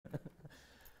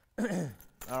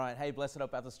All right, hey, Blessed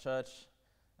Hope Baptist Church.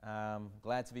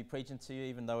 Glad to be preaching to you,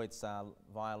 even though it's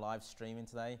via live streaming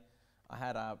today. I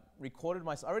had recorded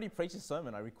I already preached a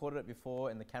sermon. I recorded it before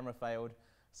and the camera failed,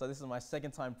 so this is my second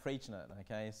time preaching it.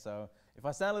 Okay, so if I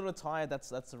sound a little tired, that's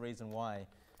the reason why.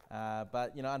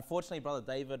 But you know, unfortunately, Brother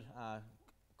David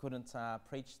couldn't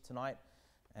preach tonight,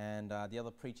 and the other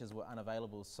preachers were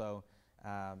unavailable. So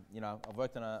you know, I've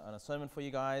worked on a sermon for you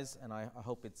guys, and I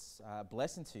hope it's a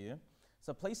blessing to you.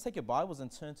 So please take your Bibles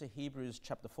and turn to Hebrews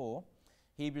chapter 4.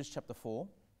 Hebrews chapter 4.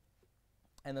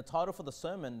 And the title for the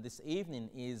sermon this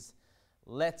evening is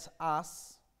Let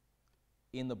Us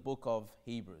in the Book of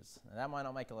Hebrews. Now, that might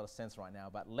not make a lot of sense right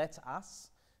now, but let us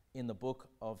in the book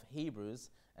of Hebrews,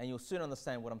 and you'll soon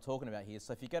understand what I'm talking about here.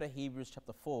 So if you go to Hebrews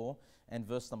chapter 4 and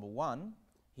verse number 1,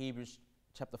 Hebrews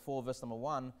chapter 4 verse number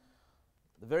 1,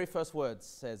 the very first word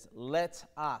says, let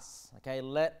us, okay,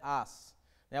 let us.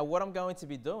 Now, what I'm going to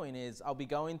be doing is I'll be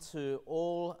going to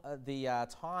all the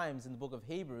times in the book of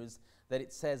Hebrews that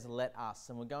it says let us.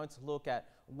 And we're going to look at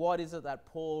what is it that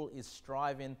Paul is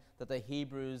striving that the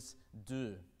Hebrews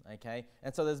do, okay?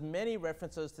 And so there's many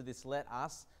references to this let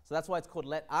us. So that's why it's called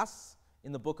let us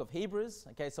in the book of Hebrews,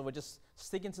 okay? So we're just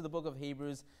sticking to the book of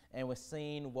Hebrews and we're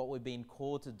seeing what we're being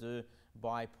called to do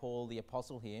by Paul the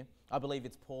apostle here. I believe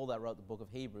it's Paul that wrote the book of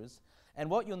Hebrews. And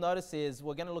what you'll notice is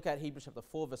we're going to look at Hebrews chapter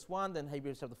 4 verse 1, then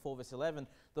Hebrews chapter 4 verse 11.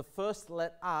 The first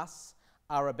let us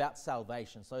are about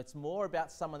salvation. So it's more about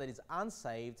someone that is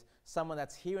unsaved, someone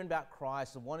that's hearing about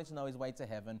Christ and wanting to know his way to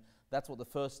heaven. That's what the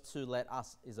first two let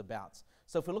us is about.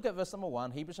 So if we look at verse number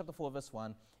 1, Hebrews chapter 4 verse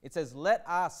 1, it says, let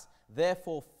us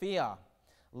therefore fear,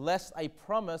 lest a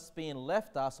promise being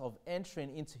left us of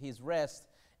entering into his rest,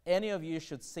 any of you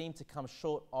should seem to come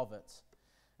short of it.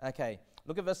 Okay,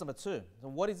 look at verse number 2. So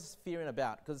what is this fearing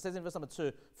about? Because it says in verse number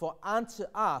 2, for unto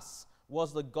us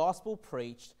was the gospel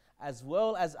preached, as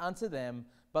well as unto them,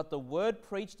 but the word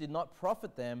preached did not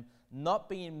profit them, not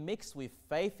being mixed with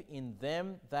faith in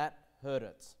them that heard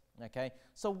it. Okay,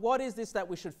 so what is this that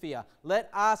we should fear? Let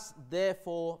us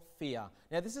therefore fear.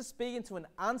 Now this is speaking to an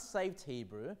unsaved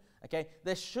Hebrew. Okay,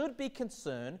 there should be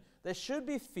concern, there should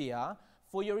be fear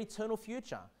for your eternal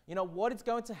future. You know, what is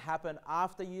going to happen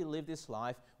after you live this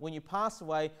life? When you pass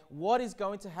away, what is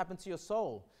going to happen to your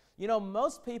soul? You know,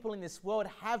 most people in this world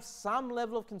have some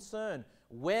level of concern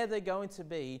where they're going to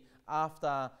be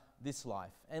after this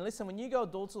life. And listen, when you go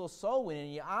door-to-door soul winning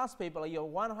and you ask people, are you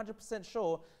 100%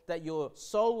 sure that your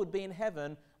soul would be in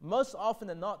heaven? Most often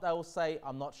than not, they will say,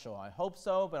 I'm not sure. I hope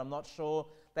so, but I'm not sure.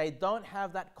 They don't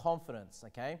have that confidence,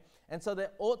 okay? And so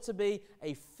there ought to be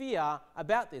a fear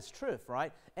about this truth,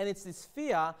 right? And it's this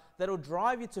fear that will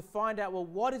drive you to find out, well,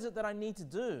 what is it that I need to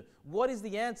do? What is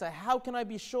the answer? How can I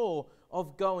be sure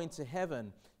of going to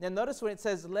heaven? Now notice when it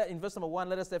says in verse number 1,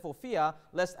 let us therefore fear,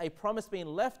 lest a promise being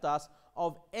left us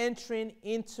of entering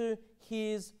into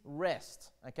his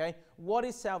rest, okay? What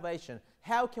is salvation?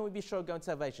 How can we be sure of going to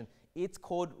salvation? It's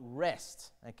called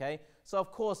rest, okay? So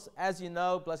of course, as you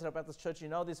know, Blessed Hope Baptist Church, you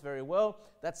know this very well,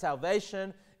 that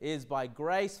salvation is by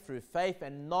grace through faith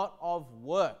and not of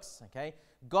works, okay?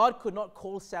 God could not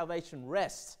call salvation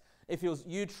rest if it was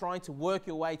you trying to work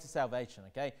your way to salvation,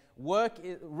 okay?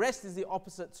 Rest is the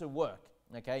opposite to work,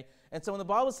 okay? And so when the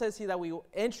Bible says here that we are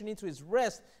entering into his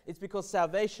rest, it's because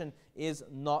salvation is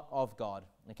not of God,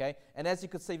 okay? And as you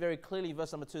could see very clearly,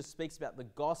 verse number 2 speaks about the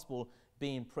gospel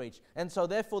being preached. And so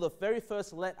therefore, the very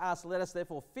first let us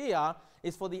therefore fear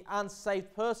is for the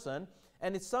unsaved person.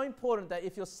 And it's so important that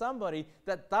if you're somebody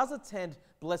that does attend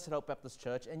Blessed Hope Baptist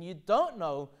Church and you don't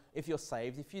know if you're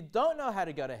saved, if you don't know how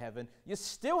to go to heaven, you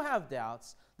still have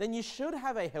doubts, then you should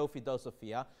have a healthy dose of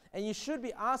fear and you should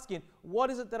be asking,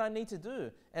 what is it that I need to do?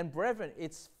 And brethren,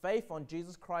 it's faith on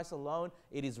Jesus Christ alone.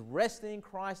 It is resting in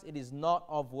Christ. It is not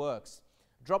of works.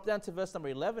 Drop down to verse number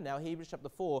 11 now, Hebrews chapter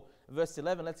 4, verse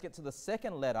 11. Let's get to the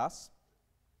second let us.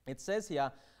 It says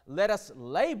here, let us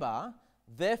labor,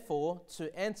 therefore,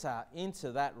 to enter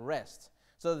into that rest.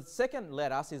 So the second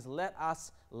let us is let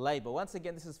us labor. Once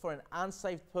again, this is for an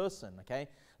unsaved person, okay?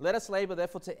 Let us labor,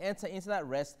 therefore, to enter into that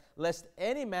rest, lest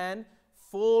any man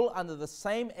fall under the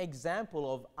same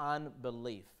example of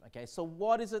unbelief, okay? So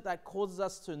what is it that causes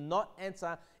us to not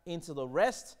enter into the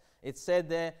rest? It said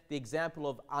there, the example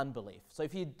of unbelief. So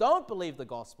if you don't believe the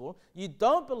gospel, you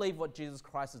don't believe what Jesus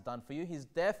Christ has done for you, his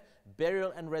death,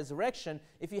 burial, and resurrection,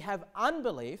 if you have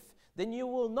unbelief, then you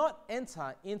will not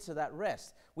enter into that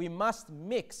rest. We must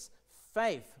mix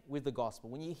faith with the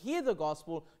gospel. When you hear the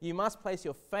gospel, you must place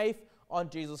your faith on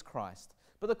Jesus Christ.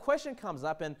 But the question comes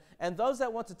up, and those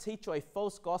that want to teach you a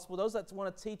false gospel, those that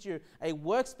want to teach you a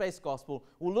works-based gospel,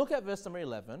 will look at verse number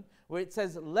 11, where it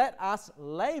says, let us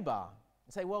labor.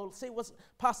 You say, well, see, what's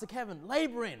Pastor Kevin,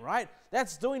 laboring, right?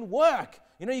 That's doing work.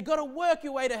 You know, you've got to work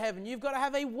your way to heaven. You've got to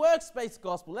have a works-based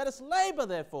gospel. Let us labor,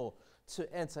 therefore,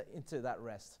 to enter into that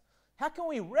rest. How can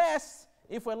we rest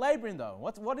if we're laboring, though?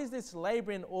 What is this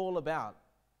laboring all about?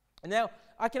 Now,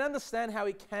 I can understand how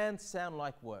it can sound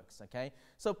like works, okay?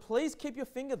 So please keep your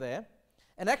finger there.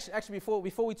 And actually before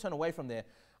we turn away from there,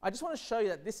 I just want to show you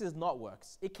that this is not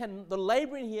works. The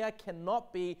laboring here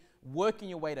cannot be working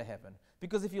your way to heaven.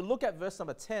 Because if you look at verse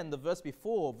number 10, the verse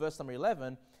before, verse number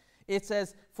 11, it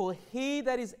says, "For he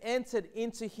that is entered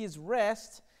into his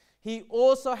rest, he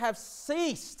also have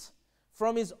ceased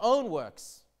from his own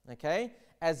works," okay,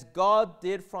 "as God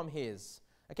did from his."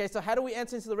 Okay, so how do we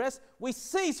enter into the rest? We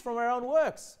cease from our own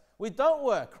works. We don't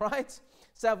work, right?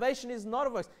 Salvation is not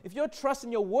of works. If you're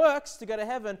trusting your works to go to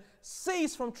heaven,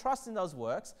 cease from trusting those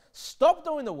works. Stop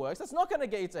doing the works. That's not going to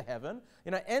get you to heaven.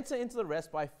 You know, enter into the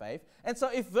rest by faith. And so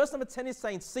if verse number 10 is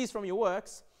saying cease from your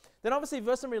works, then obviously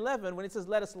verse number 11, when it says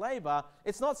let us labor,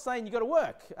 it's not saying you got to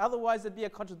work. Otherwise, there'd be a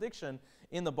contradiction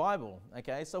in the Bible.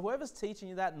 Okay, so whoever's teaching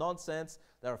you that nonsense,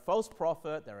 they're a false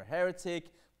prophet, they're a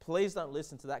heretic. Please don't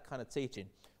listen to that kind of teaching.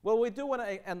 Well, we do want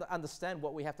to understand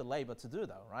what we have to labor to do,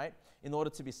 though, right? In order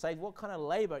to be saved, what kind of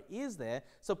labor is there?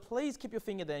 So please keep your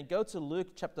finger there and go to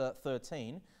Luke chapter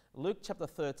 13. Luke chapter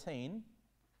 13,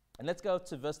 and let's go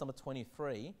to verse number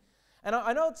 23. And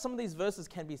I know some of these verses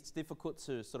can be difficult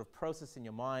to sort of process in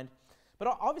your mind, but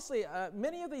obviously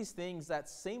many of these things that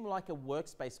seem like a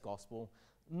works-based gospel,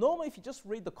 normally if you just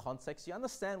read the context, you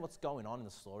understand what's going on in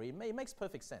the story. It makes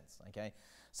perfect sense, okay?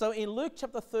 So in Luke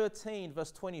chapter 13,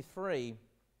 verse 23,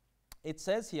 it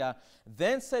says here,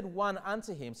 "Then said one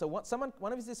unto him," so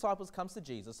one of his disciples comes to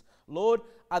Jesus, "Lord,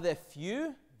 are there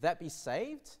few that be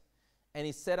saved?" And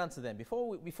he said unto them,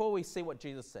 before we see what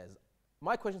Jesus says,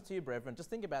 my question to you, brethren, just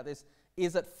think about this,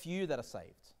 is it few that are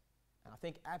saved? And I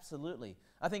think absolutely.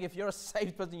 I think if you're a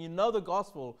saved person, you know the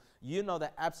gospel, you know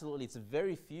that absolutely it's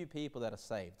very few people that are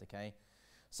saved, okay?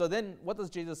 So then what does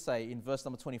Jesus say in verse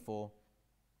number 24?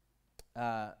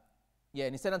 And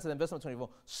he said unto them, verse number 24,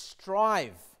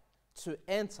 "Strive to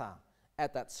enter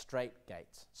at that straight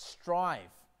gate."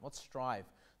 Strive. What's strive?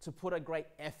 To put a great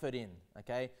effort in,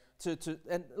 okay?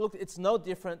 And look, it's no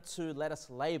different to let us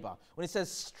labor. When it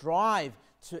says strive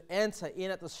to enter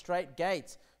in at the straight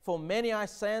gate, "For many, I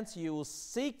say unto you, will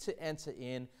seek to enter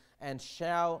in and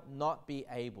shall not be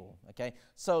able." Okay,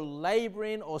 so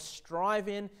laboring or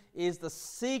striving is the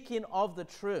seeking of the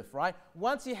truth, right?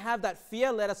 Once you have that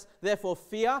fear, let us therefore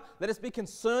fear. Let us be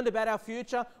concerned about our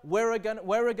future, where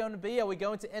we're going to be. Are we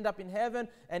going to end up in heaven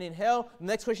and in hell? The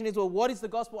next question is, well, what is the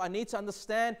gospel? I need to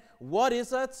understand, what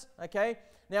is it? Okay,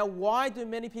 now why do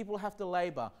many people have to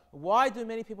labor? Why do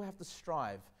many people have to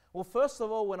strive? Well, first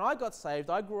of all, when I got saved,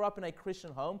 I grew up in a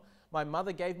Christian home. My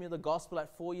mother gave me the gospel at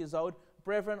 4 years old.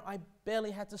 Brethren, I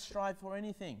barely had to strive for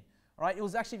anything, right? It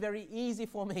was actually very easy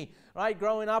for me, right?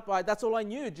 Growing up, that's all I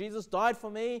knew. Jesus died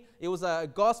for me. It was a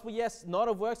gospel, yes, not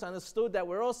of works. I understood that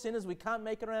we're all sinners. We can't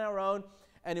make it on our own.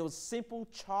 And it was simple,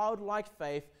 childlike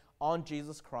faith on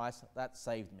Jesus Christ that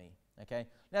saved me, okay?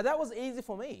 Now, that was easy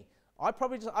for me. I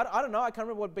don't know, I can't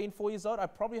remember what, being 4 years old, I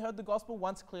probably heard the gospel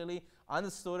once clearly,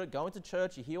 understood it, going to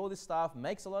church, you hear all this stuff,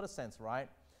 makes a lot of sense, right?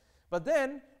 But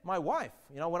then my wife,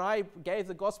 when I gave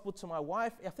the gospel to my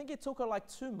wife, I think it took her like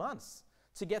 2 months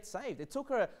to get saved. It took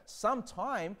her some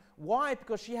time. Why?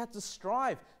 Because she had to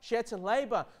strive. She had to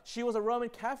labor. She was a Roman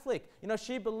Catholic.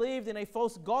 She believed in a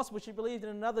false gospel. She believed in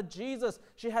another Jesus.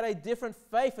 She had a different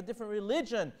faith, a different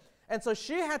religion. And so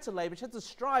she had to labor, she had to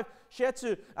strive, she had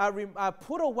to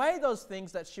put away those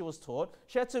things that she was taught.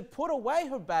 She had to put away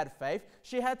her bad faith.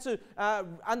 She had to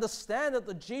understand that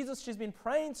the Jesus she's been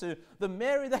praying to, the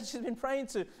Mary that she's been praying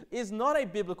to, is not a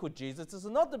biblical Jesus. It's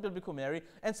not the biblical Mary.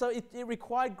 And so it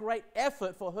required great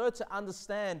effort for her to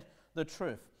understand the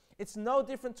truth. It's no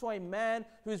different to a man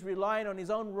who's relying on his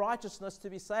own righteousness to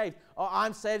be saved. Oh,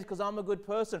 I'm saved because I'm a good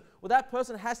person. Well, that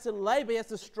person has to labor, he has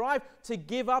to strive to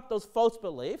give up those false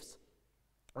beliefs.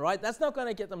 All right, that's not going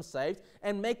to get them saved,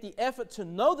 and make the effort to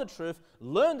know the truth,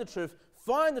 learn the truth,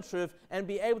 find the truth, and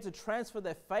be able to transfer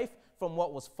their faith from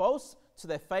what was false to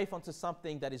their faith onto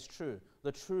something that is true,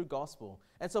 the true gospel.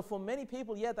 And so for many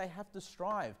people, they have to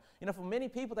strive. For many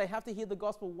people, they have to hear the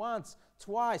gospel once,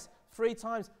 twice, 3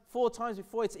 times, 4 times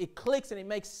before it clicks and it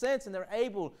makes sense, and they're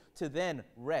able to then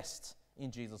rest in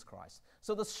Jesus Christ.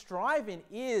 So the striving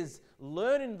is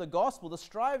learning the gospel. The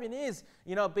striving is,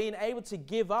 being able to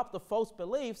give up the false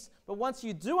beliefs. But once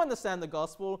you do understand the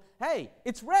gospel, hey,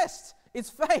 it's rest. It's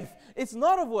faith. It's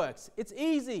not of works. It's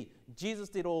easy. Jesus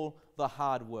did all the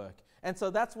hard work. And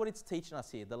so that's what it's teaching us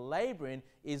here. The laboring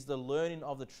is the learning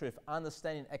of the truth,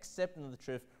 understanding, accepting the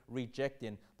truth,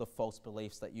 rejecting the false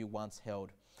beliefs that you once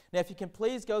held. Now, if you can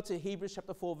please go to Hebrews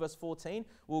chapter 4, verse 14,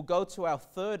 we'll go to our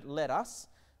third let us,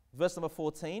 verse number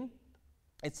 14.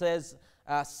 It says,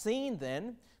 seeing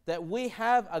then that we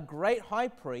have a great high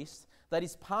priest that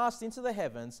is passed into the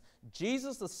heavens,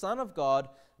 Jesus the Son of God,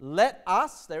 let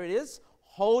us, there it is,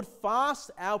 hold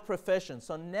fast our profession.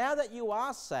 So now that you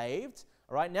are saved,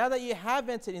 all right, now that you have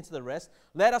entered into the rest,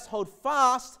 let us hold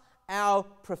fast our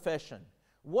profession.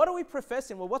 What are we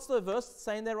professing? Well, what's the verse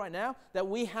saying there right now? That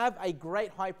we have a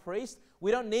great high priest.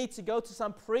 We don't need to go to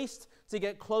some priest to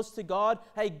get close to God.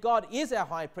 Hey, God is our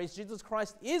high priest. Jesus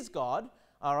Christ is God.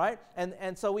 All right?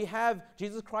 And so we have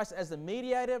Jesus Christ as the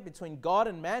mediator between God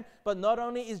and man. But not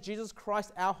only is Jesus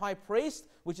Christ our high priest,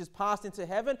 which is passed into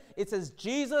heaven, it says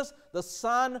Jesus, the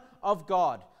Son of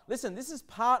God. Listen, this is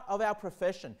part of our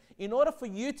profession. In order for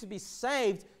you to be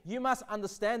saved, you must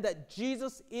understand that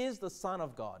Jesus is the Son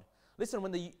of God. Listen,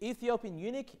 when the Ethiopian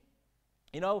eunuch,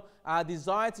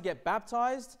 desired to get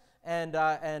baptized,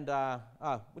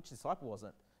 which disciple was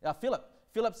it? Philip.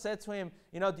 Philip said to him,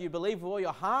 do you believe with all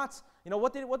your heart?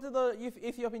 What did the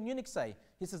Ethiopian eunuch say?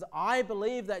 He says, I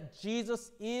believe that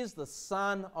Jesus is the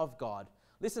Son of God.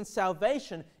 Listen,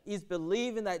 salvation is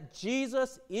believing that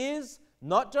Jesus is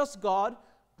not just God,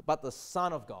 but the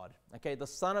Son of God. Okay, the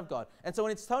Son of God. And so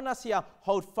when it's telling us here,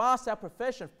 hold fast our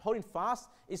profession, holding fast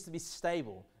is to be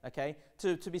stable, okay,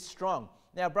 to be strong.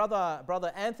 Now,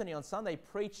 Brother Anthony on Sunday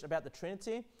preached about the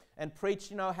Trinity and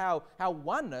preached, how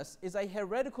oneness is a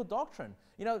heretical doctrine.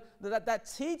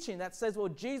 That teaching that says, well,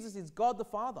 Jesus is God the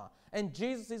Father and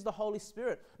Jesus is the Holy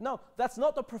Spirit. No, that's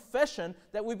not the profession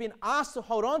that we've been asked to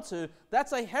hold on to.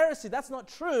 That's a heresy. That's not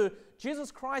true. Jesus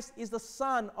Christ is the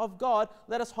Son of God.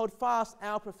 Let us hold fast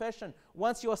our profession.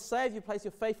 Once you are saved, you place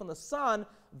your faith on the Son.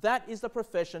 That is the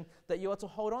profession that you are to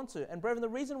hold on to. And brethren, the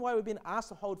reason why we've been asked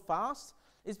to hold fast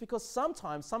is because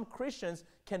sometimes some Christians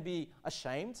can be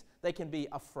ashamed. They can be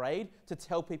afraid to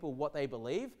tell people what they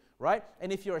believe, right?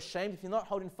 And if you're ashamed, if you're not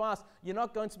holding fast, you're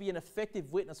not going to be an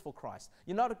effective witness for Christ.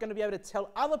 You're not going to be able to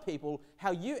tell other people how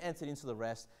you entered into the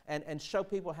rest and show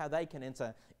people how they can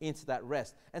enter into that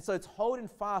rest. And so it's holding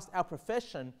fast our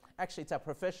profession. Actually, it's our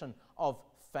profession of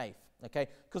faith. Okay,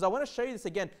 because I want to show you this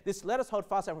again. This let us hold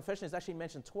fast our profession is actually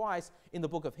mentioned twice in the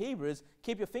book of Hebrews.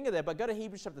 Keep your finger there, but go to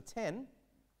Hebrews chapter 10.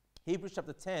 Hebrews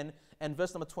chapter 10 and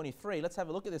verse number 23. Let's have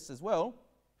a look at this as well.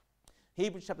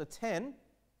 Hebrews chapter 10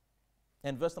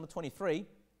 and verse number 23.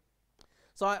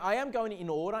 So I am going in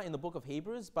order in the book of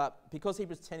Hebrews, but because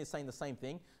Hebrews 10 is saying the same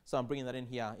thing, so I'm bringing that in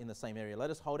here in the same area. Let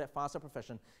us hold fast our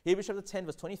profession. Hebrews chapter 10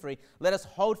 verse 23. Let us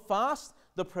hold fast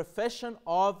the profession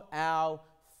of our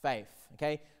faith.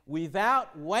 Okay,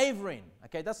 without wavering.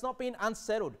 Okay, that's not being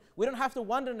unsettled. We don't have to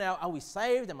wonder now, are we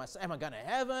saved? Am I going to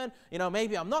heaven?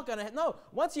 Maybe I'm not going to. No,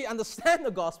 once you understand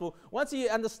the gospel, once you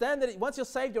understand that once you're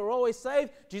saved, you're always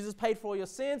saved. Jesus paid for all your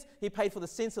sins. He paid for the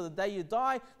sins of the day you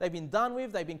die. They've been done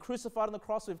with. They've been crucified on the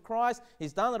cross with Christ.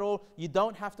 He's done it all. You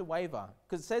don't have to waver.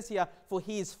 Because it says here, for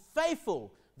he is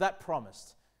faithful that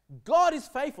promised. God is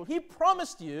faithful. He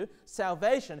promised you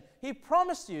salvation. He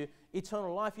promised you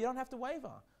eternal life. You don't have to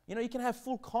waver. You can have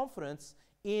full confidence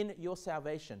in your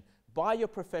salvation by your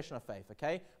profession of faith,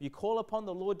 okay? You call upon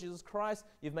the Lord Jesus Christ,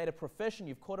 you've made a profession,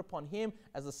 you've called upon Him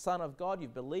as the Son of God,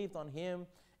 you've believed on Him,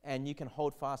 and you can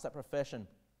hold fast that profession.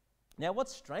 Now,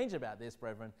 what's strange about this,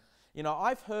 brethren,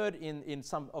 I've heard in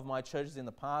some of my churches in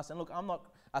the past, and look, I'm not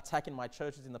attacking my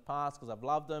churches in the past because I've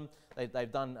loved them,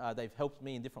 they've helped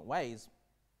me in different ways,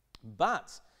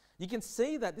 but you can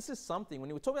see that this is something,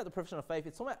 when we talk about the profession of faith,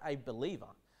 it's talking about a believer.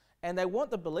 And they want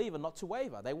the believer not to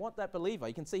waver. They want that believer,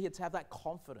 you can see here, to have that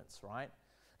confidence, right?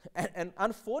 And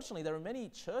unfortunately, there are many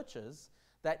churches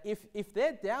that if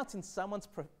they're doubting someone's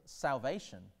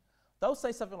salvation, they'll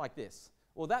say something like this.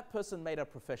 Well, that person made a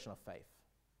profession of faith.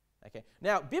 Okay.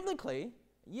 Now, biblically,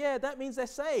 yeah, that means they're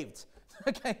saved.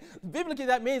 Okay. Biblically,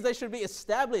 that means they should be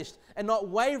established and not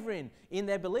wavering in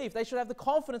their belief. They should have the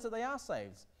confidence that they are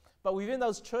saved. But within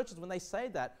those churches, when they say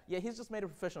that, yeah, he's just made a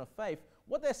profession of faith,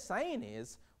 what they're saying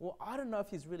is, well, I don't know if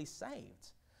he's really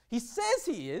saved. He says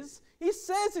he is. He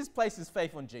says he's placed his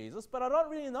faith on Jesus, but I don't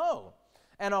really know.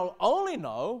 And I'll only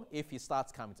know if he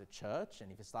starts coming to church,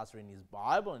 and if he starts reading his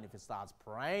Bible, and if he starts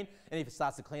praying, and if he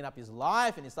starts to clean up his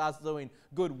life, and he starts doing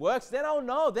good works, then I'll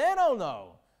know. Then I'll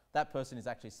know that person is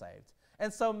actually saved.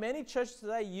 And so many churches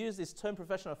today use this term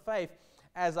profession of faith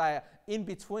as a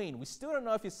in-between. We still don't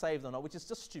know if he's saved or not, which is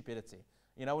just stupidity.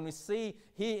 When we see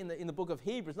here in the book of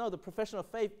Hebrews, no, the profession of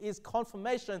faith is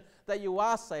confirmation that you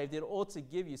are saved. It ought to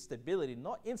give you stability,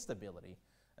 not instability.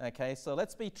 Okay, so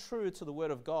let's be true to the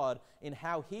Word of God in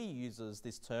how He uses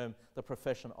this term, the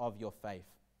profession of your faith.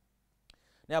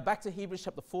 Now back to Hebrews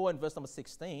chapter 4 and verse number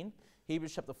 16.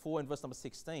 Hebrews chapter 4 and verse number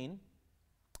 16.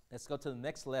 Let's go to the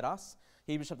next let us.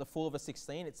 Hebrews chapter 4 verse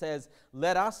 16. It says,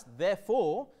 let us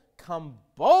therefore come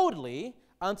boldly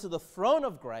unto the throne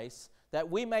of grace, that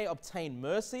we may obtain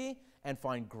mercy and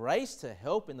find grace to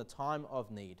help in the time of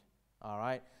need. All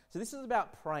right? So this is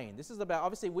about praying. This is about,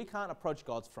 obviously, we can't approach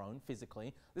God's throne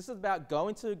physically. This is about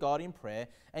going to God in prayer,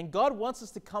 and God wants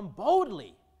us to come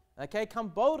boldly. Okay? Come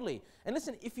boldly. And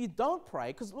listen, if you don't pray,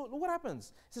 because look what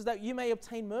happens. It says that you may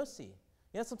obtain mercy.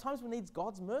 You know, sometimes we need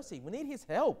God's mercy. We need His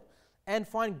help and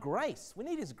find grace. We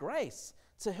need His grace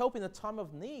to help in the time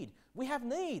of need. We have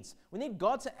needs. We need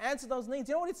God to answer those needs.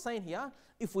 You know what it's saying here?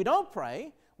 If we don't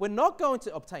pray, we're not going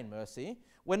to obtain mercy,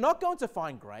 we're not going to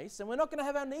find grace, and we're not going to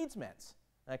have our needs met.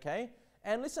 Okay?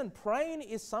 And listen, praying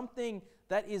is something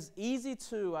that is easy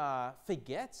to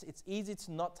forget. It's easy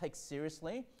to not take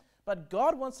seriously. But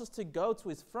God wants us to go to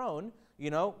His throne, you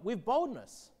know, with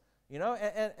boldness. You know,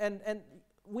 and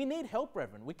we need help,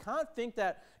 brethren. We can't think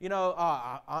that, you know,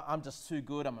 I'm just too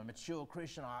good. I'm a mature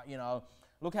Christian. You know,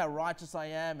 look how righteous I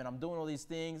am, and I'm doing all these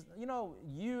things. You know,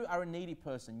 you are a needy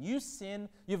person. You sin.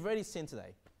 You've already sinned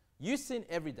today. You sin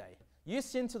every day. You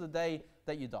sin to the day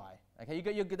that you die.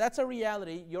 Okay, that's a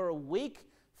reality. You're a weak,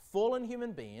 fallen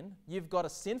human being. You've got a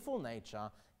sinful nature,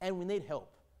 and we need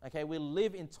help. Okay, we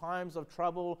live in times of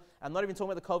trouble. I'm not even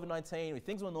talking about the COVID-19. If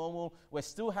things were normal, we're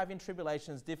still having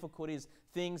tribulations, difficulties,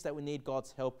 things that we need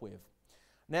God's help with.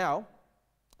 Now,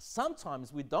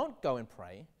 sometimes we don't go and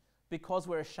pray because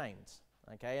we're ashamed.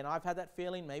 Okay, and I've had that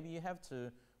feeling, maybe you have too,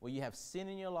 where you have sin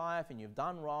in your life and you've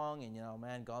done wrong, and you know,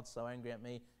 man, God's so angry at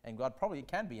me, and God probably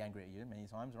can be angry at you many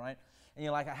times, right? And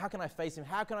you're like, how can I face Him?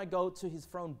 How can I go to His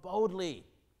throne boldly?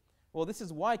 Well, this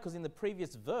is why, because in the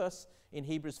previous verse, in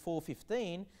Hebrews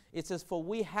 4:15, it says, for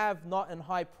we have not an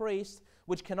high priest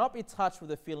which cannot be touched with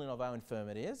the feeling of our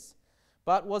infirmities,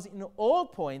 but was in all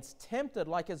points tempted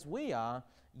like as we are,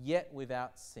 yet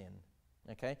without sin.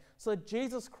 Okay, so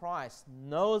Jesus Christ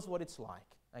knows what it's like.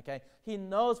 Okay, He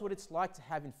knows what it's like to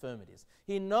have infirmities.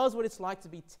 He knows what it's like to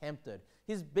be tempted.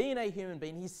 He's been a human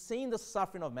being. He's seen the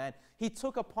suffering of man. He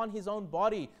took upon His own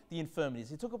body the infirmities.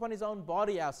 He took upon His own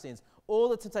body our sins. All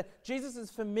the temptation. Jesus is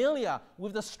familiar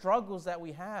with the struggles that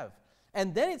we have.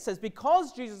 And then it says,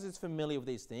 because Jesus is familiar with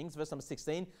these things, verse number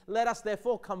 16, let us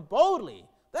therefore come boldly.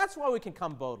 That's why we can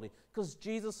come boldly, because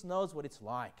Jesus knows what it's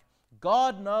like.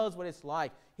 God knows what it's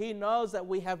like. He knows that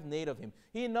we have need of Him.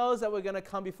 He knows that we're going to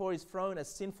come before His throne as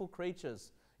sinful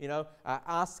creatures, you know,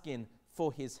 asking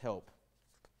for His help.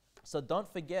 So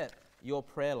don't forget your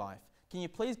prayer life. Can you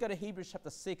please go to Hebrews chapter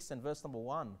 6 and verse number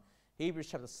 1? Hebrews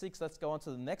chapter 6, let's go on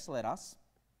to the next let us.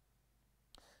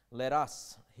 Let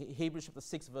us. Hebrews chapter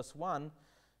 6 verse 1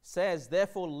 says,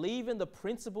 therefore, leaving the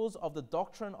principles of the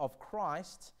doctrine of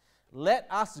Christ, let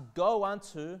us go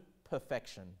unto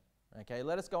perfection. Okay,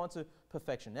 let us go on to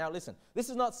perfection. Now listen, this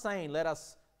is not saying let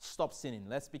us stop sinning.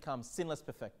 Let's become sinless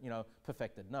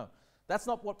perfected. No, that's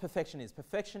not what perfection is.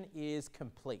 Perfection is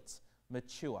complete,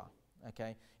 mature.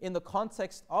 Okay, in the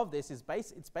context of this, it's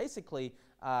basically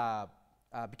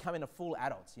becoming a full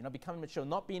adult, you know, becoming mature,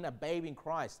 not being a babe in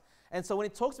Christ. And so when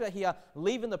it talks about here,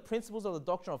 leaving the principles of the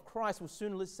doctrine of Christ, we'll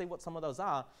soon see what some of those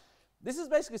are. This is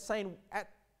basically saying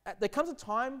there comes a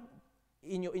time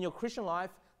in your Christian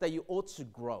life that you ought to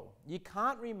grow. You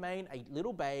can't remain a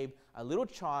little babe, a little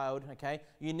child, okay?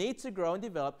 You need to grow and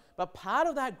develop, but part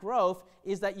of that growth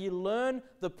is that you learn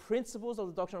the principles of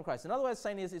the doctrine of Christ. Another way of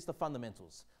saying is it's the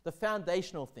fundamentals, the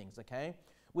foundational things, okay?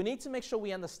 We need to make sure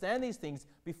we understand these things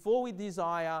before we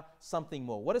desire something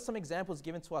more. What are some examples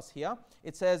given to us here?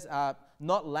 It says,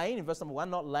 not laying, in verse number 1,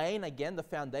 not laying, again, the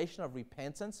foundation of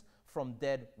repentance from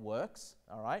dead works,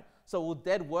 all right? So will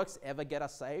dead works ever get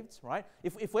us saved, right?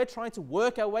 If we're trying to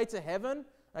work our way to heaven,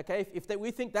 okay, if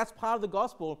we think that's part of the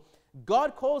gospel,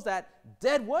 God calls that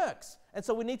dead works. And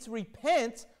so we need to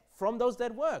repent from those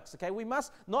dead works, okay? We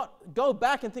must not go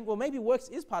back and think, well, maybe works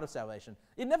is part of salvation.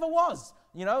 It never was,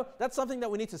 you know? That's something that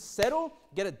we need to settle,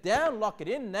 get it down, lock it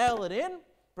in, nail it in.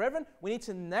 Brethren, we need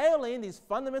to nail in these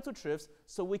fundamental truths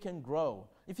so we can grow.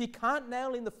 If you can't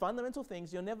nail in the fundamental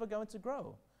things, you're never going to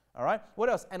grow. All right, what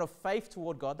else? And of faith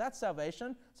toward God. That's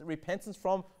salvation. So repentance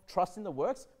from trusting the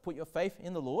works. Put your faith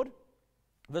in the Lord.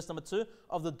 Verse number 2,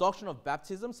 of the doctrine of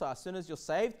baptism. So as soon as you're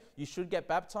saved, you should get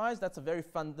baptized. That's a very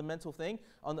fundamental thing.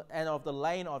 And of the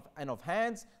laying of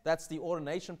hands. That's the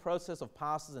ordination process of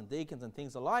pastors and deacons and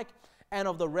things alike. And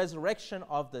of the resurrection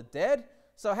of the dead.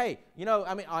 So, hey, you know,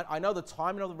 I mean, I know the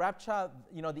timing of the rapture,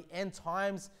 you know, the end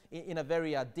times in a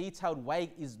very detailed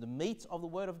way is the meat of the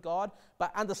Word of God.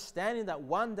 But understanding that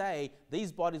one day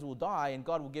these bodies will die and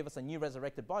God will give us a new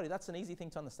resurrected body, that's an easy thing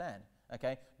to understand.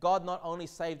 Okay, God not only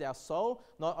saved our soul,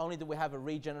 not only do we have a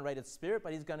regenerated spirit,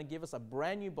 but he's going to give us a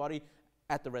brand new body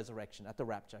at the resurrection, at the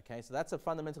rapture. Okay, so that's a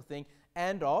fundamental thing,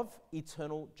 and of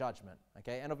eternal judgment.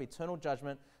 Okay, and of eternal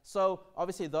judgment. So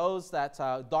obviously those that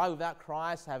die without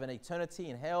Christ have an eternity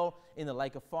in hell, in the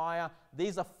lake of fire.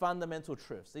 These are fundamental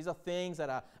truths. These are things that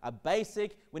are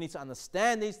basic. We need to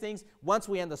understand these things. Once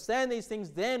we understand these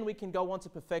things, then we can go on to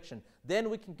perfection. Then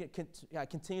we can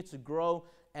continue to grow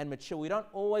and mature. We don't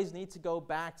always need to go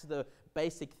back to the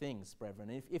basic things,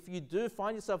 brethren. If you do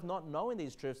find yourself not knowing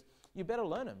these truths, you better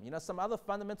learn them. You know, some other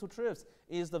fundamental truths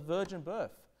is the virgin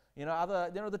birth.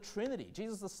 The Trinity,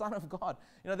 Jesus the Son of God.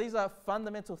 These are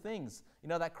fundamental things.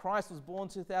 That Christ was born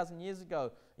 2,000 years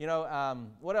ago.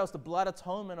 What else? The blood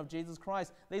atonement of Jesus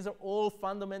Christ. These are all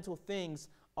fundamental things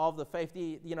of the faith.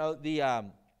 The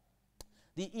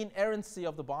inerrancy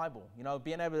of the Bible.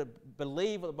 Being able to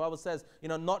believe what the Bible says.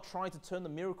 Not trying to turn the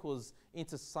miracles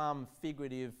into some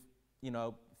figurative,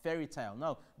 fairy tale.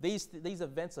 No, these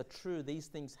events are true. These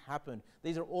things happen.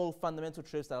 These are all fundamental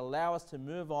truths that allow us to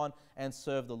move on and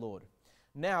serve the Lord.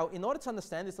 Now, in order to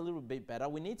understand this a little bit better,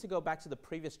 we need to go back to the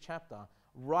previous chapter,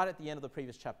 right at the end of the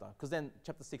previous chapter, because then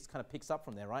chapter 6 kind of picks up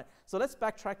from there, right? So let's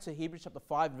backtrack to Hebrews chapter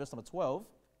 5, verse number 12,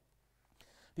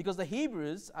 because the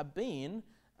Hebrews are being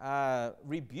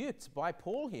rebuked by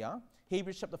Paul here.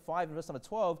 Hebrews chapter 5, verse number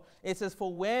 12, it says,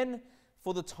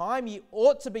 For the time ye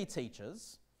ought to be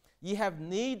teachers, ye have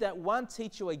need that one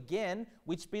teach you again,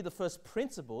 which be the first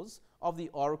principles of the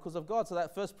oracles of God. So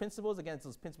that first principles, again, it's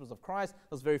those principles of Christ,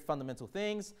 those very fundamental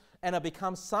things, and are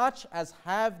become such as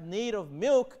have need of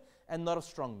milk and not of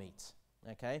strong meat.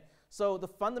 Okay? So the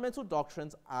fundamental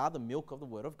doctrines are the milk of the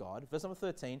word of God. Verse number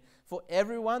 13, For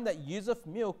everyone that useth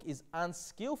milk is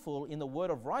unskillful in the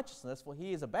word of righteousness, for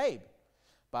he is a babe.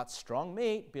 But strong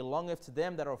meat belongeth to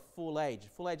them that are of full age.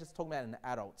 Full age is talking about an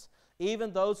adult.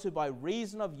 Even those who by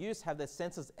reason of use have their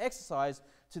senses exercised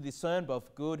to discern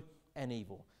both good and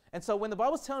evil. And so when the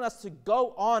Bible's telling us to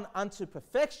go on unto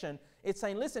perfection, it's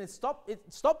saying, listen, stop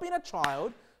being a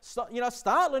child. Start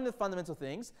learning the fundamental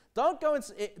things. Don't go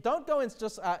and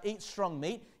just eat strong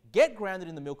meat. Get grounded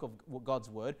in the milk of God's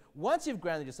word. Once you've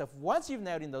grounded yourself, once you've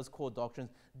nailed in those core doctrines,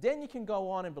 then you can go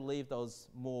on and believe those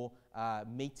more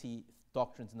meaty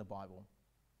doctrines in the Bible.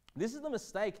 This is the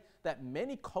mistake that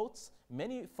many cults,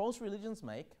 many false religions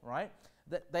make, right?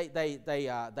 That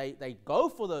they go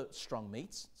for the strong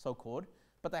meats, so-called,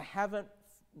 but they haven't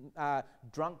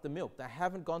drunk the milk. They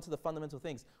haven't gone to the fundamental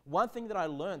things. One thing that I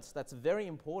learned that's very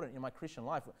important in my Christian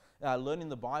life, learning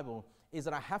the Bible, is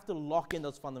that I have to lock in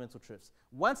those fundamental truths.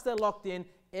 Once they're locked in,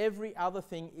 every other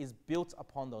thing is built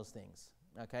upon those things.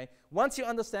 Okay? Once you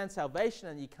understand salvation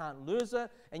and you can't lose it,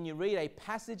 and you read a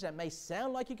passage that may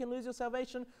sound like you can lose your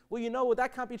salvation, well,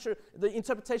 that can't be true. The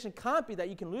interpretation can't be that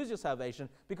you can lose your salvation,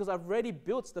 because I've already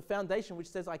built the foundation which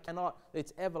says I cannot,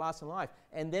 it's everlasting life.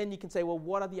 And then you can say, well,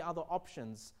 what are the other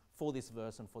options for this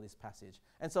verse and for this passage?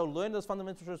 And so learning those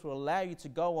fundamental truths will allow you to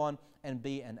go on and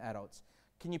be an adult.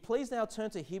 Can you please now turn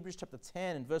to Hebrews chapter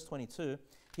 10 and verse 22?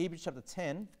 Hebrews chapter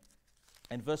 10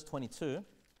 and verse 22.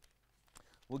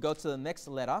 We'll go to the next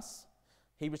let us.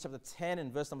 Hebrews chapter 10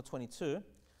 and verse number 22.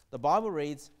 The Bible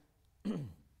reads,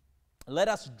 Let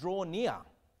us draw near.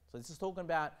 So this is talking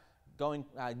about going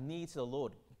near to the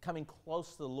Lord, coming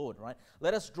close to the Lord, right?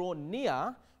 Let us draw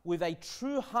near with a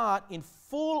true heart in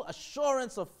full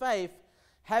assurance of faith,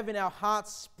 having our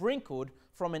hearts sprinkled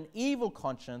from an evil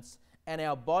conscience and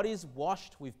our bodies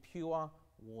washed with pure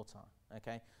water.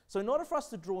 Okay? So in order for us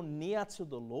to draw near to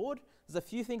the Lord, there's a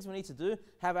few things we need to do.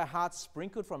 Have our hearts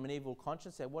sprinkled from an evil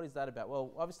conscience. So what is that about?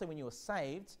 Well, obviously when you were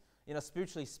saved,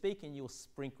 spiritually speaking, you were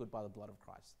sprinkled by the blood of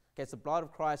Christ. Okay, it's the blood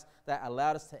of Christ that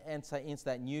allowed us to enter into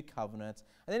that new covenant.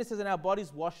 And then it says, and our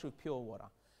bodies washed with pure water.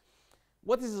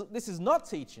 This is not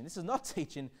teaching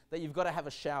that you've got to have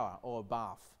a shower or a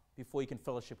bath before you can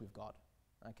fellowship with God.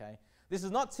 Okay? This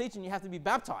is not teaching you have to be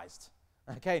baptized.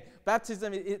 Okay,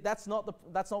 baptism, that's not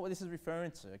what this is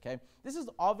referring to, okay? This is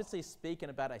obviously speaking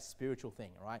about a spiritual thing,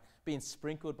 right? Being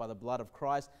sprinkled by the blood of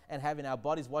Christ and having our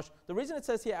bodies washed. The reason it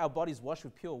says here our bodies washed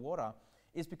with pure water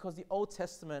is because the Old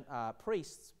Testament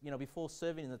priests, before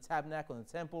serving in the tabernacle and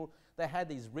the temple, they had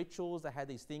these rituals, they had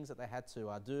these things that they had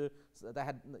to do. So they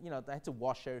had to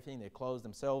wash everything, their clothes,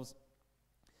 themselves.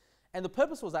 And the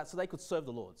purpose was that so they could serve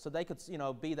the Lord. So they could,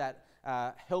 be that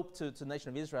help to the nation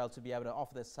of Israel to be able to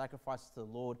offer their sacrifices to the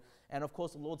Lord. And of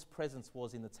course, the Lord's presence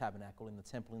was in the tabernacle, in the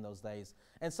temple in those days.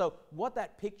 And so what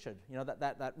that pictured,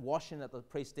 that washing that the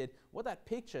priest did, what that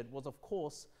pictured was, of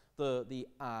course, the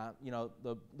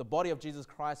body of Jesus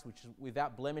Christ, which is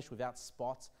without blemish, without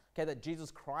spot. Okay, that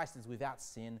Jesus Christ is without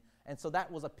sin. And so that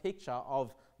was a picture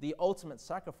of the ultimate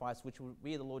sacrifice, which would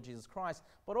be the Lord Jesus Christ,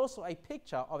 but also a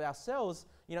picture of ourselves,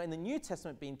 in the New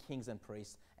Testament being kings and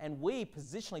priests, and we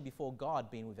positionally before God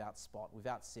being without spot,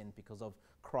 without sin, because of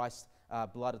Christ's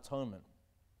blood atonement.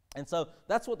 And so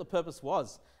that's what the purpose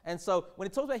was. And so when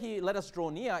it talks about here, let us draw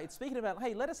near, it's speaking about,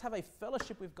 hey, let us have a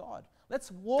fellowship with God.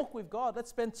 Let's walk with God. Let's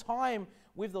spend time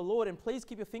with the Lord. And please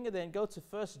keep your finger there and go to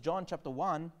 1 John chapter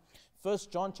 1. 1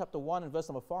 John chapter 1 and verse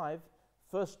number 5.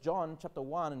 1 John chapter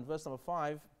 1 and verse number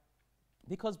 5.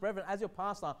 Because, brethren, as your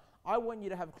pastor, I want you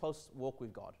to have a close walk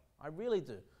with God. I really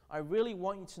do. I really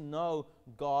want you to know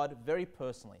God very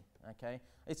personally, okay?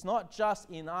 It's not just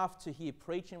enough to hear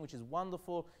preaching, which is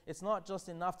wonderful. It's not just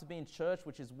enough to be in church,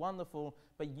 which is wonderful.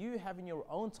 But you having your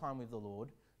own time with the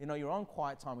Lord, your own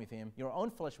quiet time with Him, your own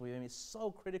fellowship with Him is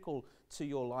so critical to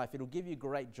your life. It'll give you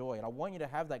great joy, and I want you to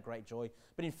have that great joy.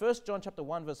 But in 1 John chapter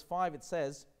 1, verse 5, it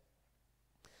says,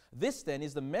 "This then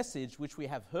is the message which we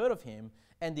have heard of Him,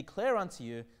 and declare unto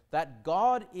you, that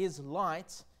God is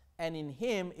light, and in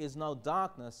Him is no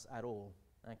darkness at all."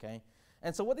 Okay?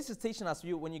 And so what this is teaching us,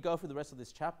 when you go through the rest of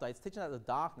this chapter, it's teaching that the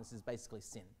darkness is basically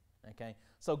sin. Okay?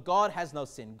 So God has no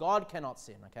sin. God cannot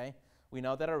sin. Okay? We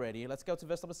know that already. Let's go to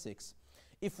verse number 6.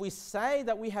 "If we say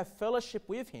that we have fellowship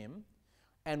with Him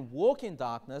and walk in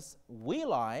darkness, we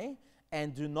lie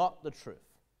and do not the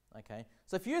truth." Okay?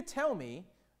 So if you tell me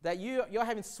that you're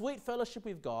having sweet fellowship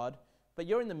with God, but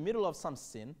you're in the middle of some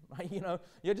sin, right?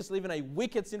 You're just living a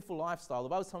wicked, sinful lifestyle, the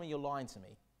Bible's telling me you're lying to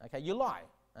me. Okay? You lie.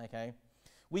 Okay?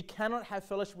 We cannot have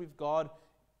fellowship with God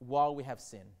while we have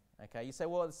sin. Okay? You say,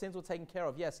 well, the sins were taken care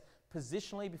of. Yes,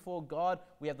 positionally before God,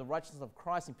 we have the righteousness of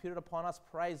Christ imputed upon us.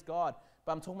 Praise God.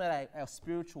 But I'm talking about our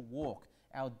spiritual walk.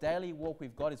 Our daily walk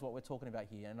with God is what we're talking about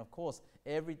here. And of course,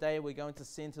 every day we're going to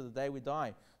sin till the day we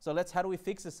die. So how do we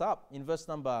fix this up? In verse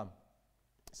number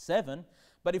 7,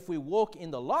 "But if we walk in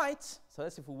the light," so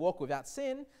that's if we walk without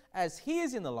sin, "as He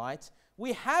is in the light,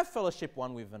 we have fellowship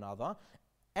one with another,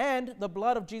 and the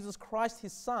blood of Jesus Christ,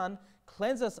 His Son,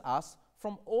 cleanses us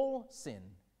from all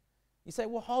sin." You say,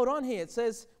 well, hold on here. It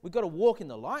says we've got to walk in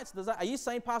the light. So are you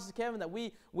saying, Pastor Kevin, that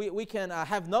we can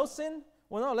have no sin?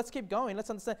 Well, no, let's keep going. Let's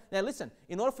understand. Now, listen,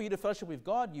 in order for you to fellowship with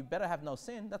God, you better have no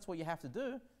sin. That's what you have to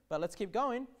do. But let's keep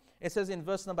going. It says in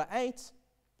verse number 8,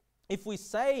 "If we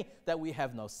say that we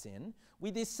have no sin,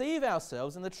 we deceive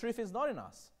ourselves and the truth is not in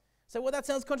us." Say, well, that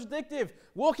sounds contradictory.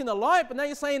 Walk in the light, but now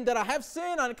you're saying that I have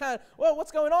sin. Well,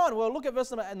 what's going on? Well, look at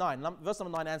verse number 9. Verse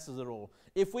number 9 answers it all.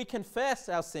 "If we confess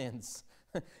our sins,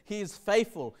 He is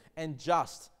faithful and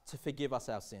just to forgive us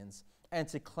our sins and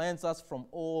to cleanse us from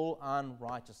all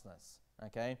unrighteousness."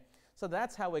 Okay? So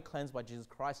that's how we're cleansed by Jesus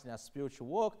Christ in our spiritual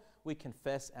walk. We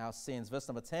confess our sins. Verse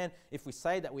number 10, "If we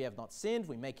say that we have not sinned,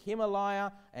 we make Him a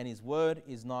liar, and His word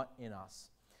is not in us."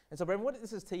 And so, brethren, what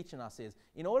this is teaching us is,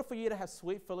 in order for you to have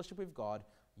sweet fellowship with God,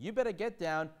 you better get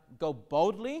down, go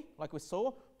boldly, like we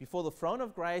saw, before the throne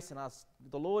of grace and ask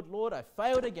the Lord, "Lord, I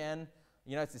failed again.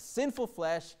 It's this sinful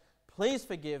flesh. Please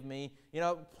forgive me.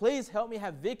 Please help me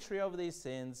have victory over these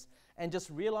sins." And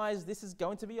just realize this is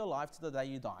going to be your life to the day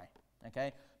you die.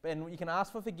 Okay? And you can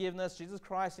ask for forgiveness. Jesus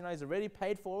Christ, He's already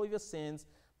paid for all of your sins.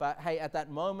 But hey, at that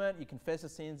moment, you confess your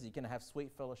sins, you can have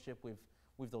sweet fellowship with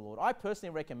the Lord. I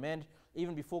personally recommend,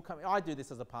 even before coming, I do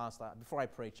this as a pastor, before I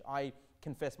preach, I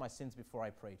confess my sins before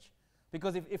I preach.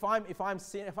 Because if I'm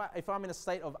in a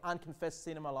state of unconfessed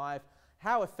sin in my life,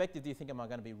 how effective do you think am I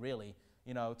going to be really,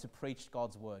 to preach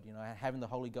God's word, having the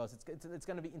Holy Ghost? It's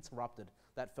going to be interrupted,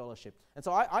 that fellowship. And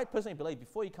so I personally believe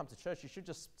before you come to church, you should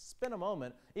just spend a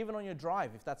moment, even on your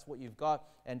drive, if that's what you've got,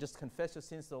 and just confess your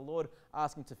sins to the Lord,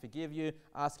 ask Him to forgive you,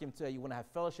 ask Him you want to have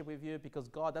fellowship with you, because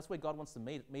that's where God wants to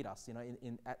meet us,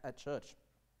 at church.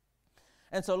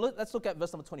 And so let's look at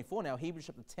verse number 24 now, Hebrews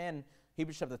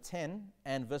chapter 10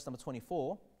 and verse number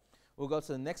 24. We'll go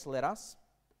to the next "let us."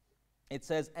 It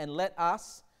says, "And let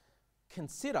us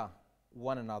consider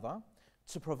one another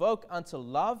to provoke unto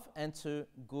love and to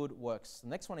good works." The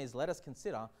next one is, "Let us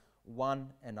consider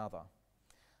one another."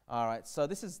 All right, so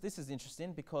this is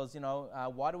interesting because,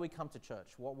 why do we come to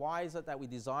church? Why is it that we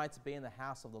desire to be in the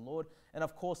house of the Lord? And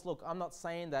of course, look, I'm not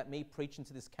saying that me preaching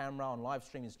to this camera on live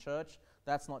stream is church.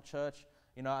 That's not church.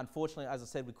 Unfortunately, as I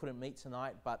said, we couldn't meet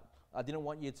tonight, but I didn't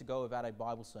want you to go without a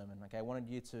Bible sermon, okay? I wanted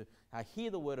you to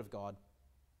hear the word of God.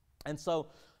 And so,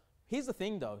 here's the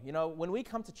thing though, when we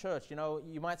come to church,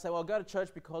 you might say, well, I go to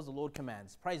church because the Lord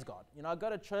commands. Praise God. I go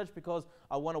to church because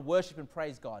I want to worship and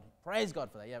praise God. Praise God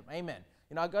for that. Yeah, amen.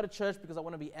 I go to church because I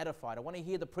want to be edified. I want to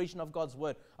hear the preaching of God's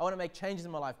word. I want to make changes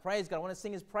in my life. Praise God. I want to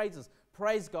sing His praises.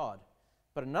 Praise God.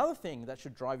 But another thing that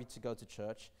should drive you to go to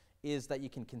church is that you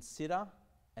can consider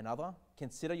another,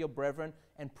 consider your brethren,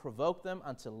 and provoke them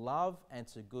unto love and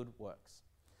to good works.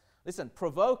 Listen,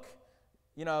 provoke,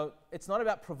 it's not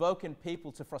about provoking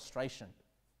people to frustration,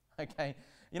 okay?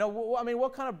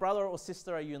 What kind of brother or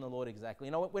sister are you in the Lord exactly?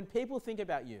 When people think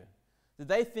about you, do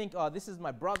they think, oh, this is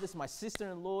my brother, this is my sister in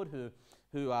the Lord who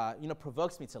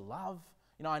provokes me to love?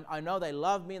 I know they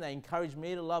love me and they encourage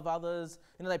me to love others.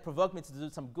 They provoke me to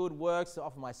do some good works, to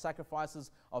offer my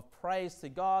sacrifices of praise to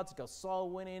God, to go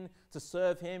soul winning, to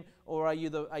serve Him. Or are you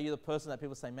the person that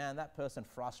people say, man, that person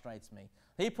frustrates me.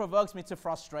 He provokes me to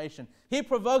frustration. He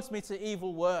provokes me to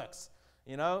evil works.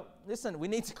 Listen, we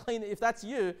need to clean it. If that's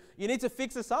you, you need to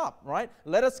fix this up, right?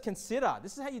 Let us consider.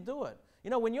 This is how you do it.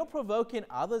 When you're provoking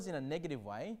others in a negative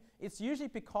way, it's usually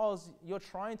because you're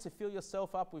trying to fill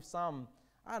yourself up with some,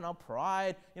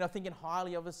 pride, thinking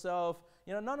highly of yourself.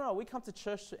 No, we come to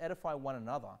church to edify one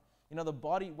another.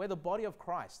 We're the body of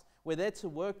Christ. We're there to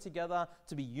work together,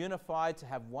 to be unified, to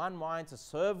have one mind, to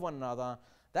serve one another.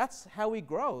 That's how we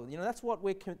grow. That's what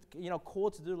we're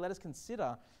called to do. Let us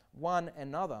consider one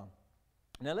another.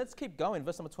 Now let's keep going.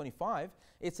 Verse number 25,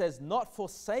 it says, not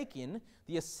forsaking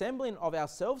the assembling of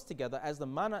ourselves together as the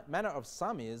manner of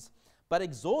some is, but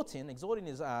exhorting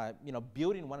is,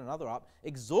 building one another up,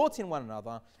 exhorting one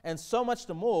another, and so much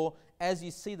the more as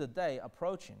you see the day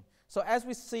approaching. So as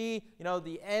we see,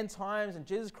 the end times and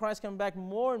Jesus Christ coming back,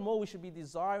 more and more we should be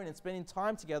desiring and spending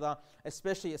time together,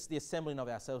 especially it's the assembling of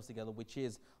ourselves together, which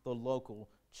is the local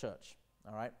church.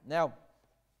 All right. Now,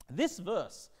 this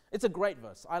verse, it's a great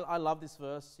verse. I love this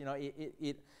verse.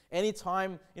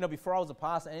 Anytime, before I was a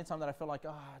pastor, anytime that I felt like,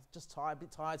 just tired, a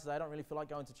bit tired today, I don't really feel like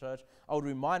going to church, I would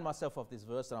remind myself of this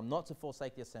verse that I'm not to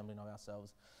forsake the assembling of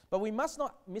ourselves. But we must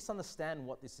not misunderstand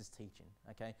what this is teaching,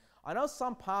 okay? I know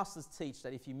some pastors teach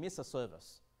that if you miss a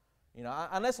service,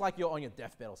 unless like you're on your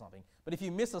deathbed or something, but if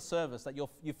you miss a service that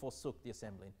you forsook the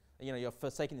assembling, you're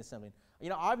forsaking the assembling.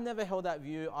 I've never held that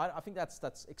view. I think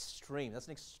that's extreme. That's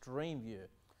an extreme view.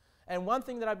 And one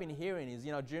thing that I've been hearing is,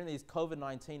 during these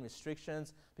COVID-19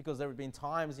 restrictions, because there have been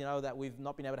times, that we've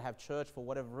not been able to have church for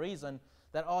whatever reason,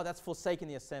 that's forsaking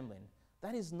the assembling.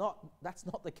 That's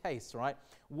not the case, right?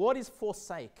 What is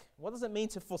forsake? What does it mean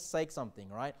to forsake something,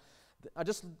 right? I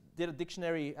just did a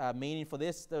dictionary meaning for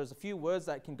this. There's a few words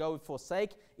that can go with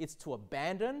forsake. It's to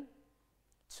abandon,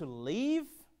 to leave,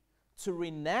 to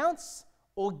renounce,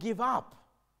 or give up,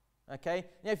 okay?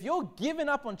 Now, if you're giving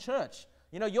up on church,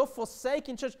 you're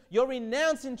forsaking church. You're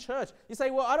renouncing church. You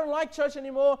say, well, I don't like church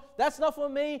anymore. That's not for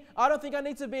me. I don't think I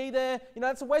need to be there.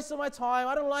 It's a waste of my time.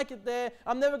 I don't like it there.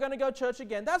 I'm never going to go to church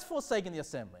again. That's forsaking the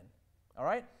assembling. All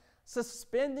right?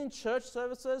 Suspending church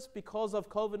services because of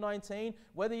COVID-19,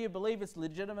 whether you believe it's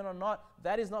legitimate or not,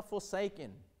 that is not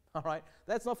forsaken. All right?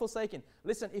 That's not forsaken.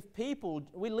 Listen,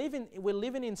 we're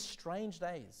living in strange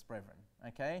days, brethren.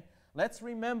 Okay? Let's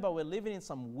remember we're living in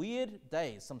some weird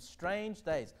days, some strange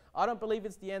days. I don't believe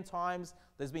it's the end times.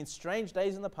 There's been strange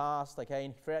days in the past, okay,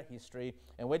 throughout history,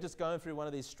 and we're just going through one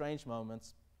of these strange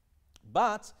moments.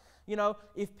 But,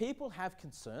 if people have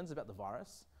concerns about the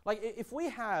virus, like if we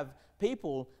have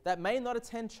people that may not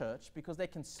attend church because they're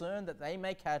concerned that they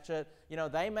may catch it,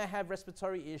 they may have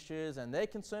respiratory issues and they're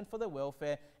concerned for their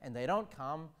welfare and they don't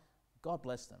come, God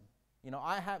bless them.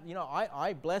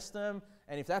 I bless them,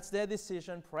 and if that's their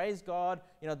decision, praise God.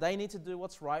 They need to do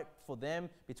what's right for them,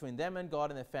 between them and God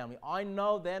and their family. I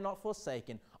know they're not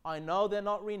forsaken. I know they're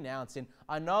not renouncing.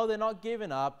 I know they're not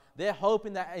giving up. They're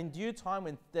hoping that in due time,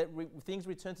 when things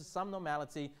return to some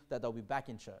normality, that they'll be back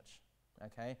in church.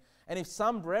 Okay? And if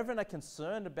some brethren are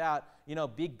concerned about,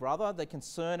 Big Brother, they're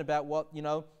concerned about what,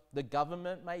 the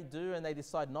government may do, and they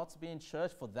decide not to be in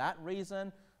church for that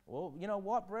reason, well, you know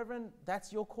what, brethren?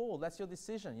 That's your call. That's your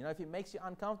decision. If it makes you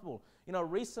uncomfortable.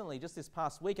 Recently, just this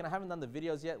past week, and I haven't done the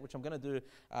videos yet, which I'm going to do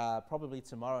probably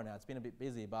tomorrow now. It's been a bit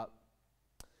busy, but,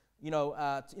 in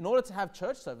order to have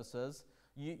church services,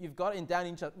 you've got down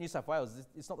in New South Wales,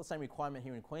 it's not the same requirement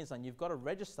here in Queensland. You've got to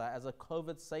register as a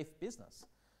COVID-safe business.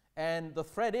 And the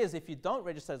threat is, if you don't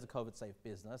register as a COVID-safe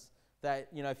business, that,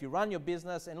 if you run your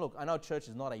business, and look, I know church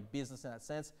is not a business in that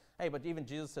sense, hey, but even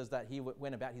Jesus says that he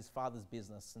went about his Father's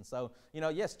business. And so,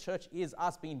 yes, church is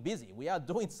us being busy. We are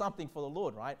doing something for the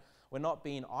Lord, right? We're not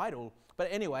being idle. But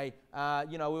anyway,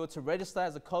 we were to register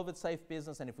as a COVID-safe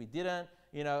business, and if we didn't,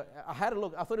 I had a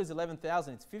look. I thought it was $11,000.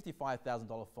 It's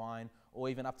 $55,000 fine, or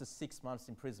even up to 6 months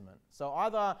imprisonment. So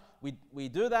either we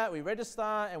do that, we register,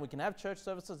 and we can have church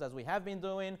services as we have been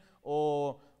doing,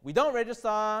 or we don't register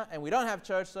and we don't have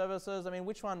church services. I mean,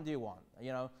 which one do you want?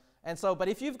 And so, but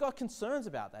if you've got concerns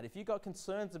about that, if you've got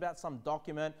concerns about some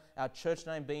document, our church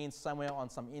name being somewhere on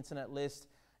some internet list,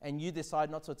 and you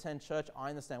decide not to attend church, I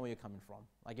understand where you're coming from.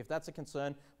 Like, if that's a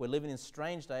concern, we're living in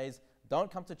strange days. don't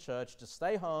come to church, just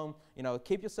stay home,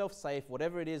 keep yourself safe,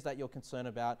 whatever it is that you're concerned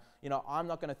about, I'm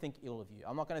not going to think ill of you.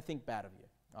 I'm not going to think bad of you,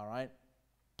 all right?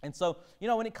 And so,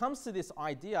 when it comes to this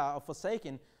idea of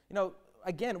forsaking,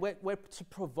 again, we're to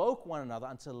provoke one another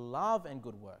unto love and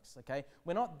good works, okay?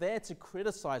 We're not there to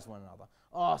criticize one another.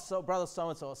 Oh, so brother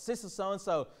so-and-so or sister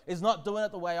so-and-so is not doing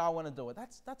it the way I want to do it.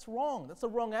 That's wrong. That's the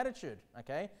wrong attitude,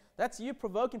 okay? That's you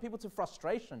provoking people to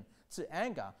frustration, to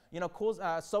anger,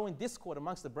 sowing discord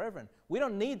amongst the brethren. We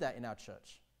don't need that in our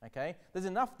church, okay? There's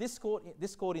enough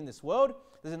discord in this world.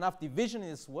 There's enough division in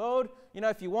this world.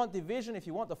 If you want division, if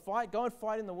you want to fight, go and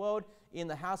fight in the world. In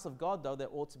the house of God, though, there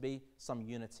ought to be some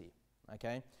unity.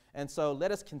 Okay, and so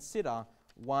let us consider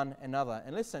one another.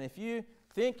 And listen, if you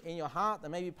think in your heart that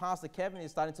maybe Pastor Kevin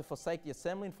is starting to forsake the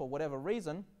assembling for whatever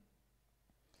reason,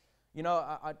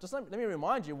 let me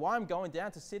remind you why I'm going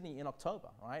down to Sydney in October.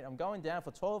 Right, I'm going down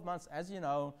for 12 months, as you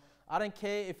know. I don't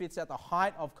care if it's at the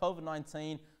height of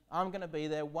COVID-19. I'm going to be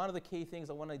there. One of the key things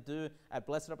I want to do at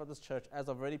Blessed Hope Baptist Church, as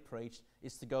I've already preached,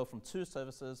 is to go from 2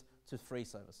 services to 3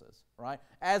 services, right?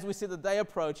 As we see the day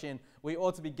approaching, we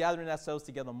ought to be gathering ourselves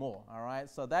together more, all right?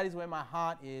 So that is where my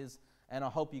heart is, and I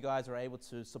hope you guys are able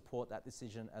to support that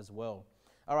decision as well.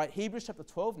 All right, Hebrews chapter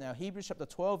 12 now. Hebrews chapter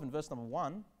 12 and verse number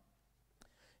 1.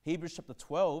 Hebrews chapter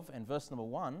 12 and verse number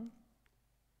 1.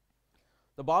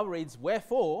 The Bible reads,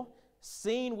 "Wherefore,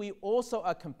 seeing we also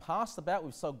are compassed about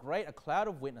with so great a cloud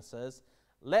of witnesses,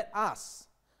 let us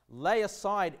lay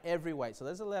aside every weight." So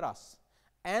there's a let us.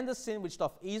 "And the sin which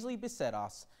doth easily beset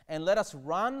us, and let us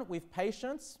run with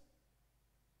patience."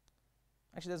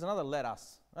 Actually, there's another let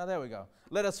us. Oh, there we go.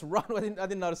 Let us run. I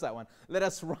didn't notice that one. "Let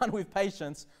us run with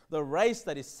patience the race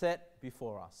that is set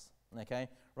before us." Okay?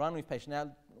 Run with patience.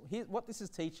 Now, what this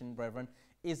is teaching, brethren,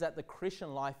 is that the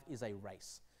Christian life is a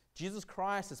race. Jesus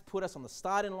Christ has put us on the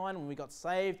starting line when we got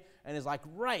saved, and is like,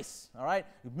 race, all right?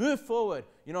 Move forward,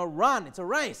 run. It's a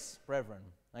race, brethren,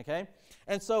 okay?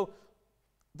 And so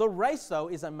the race, though,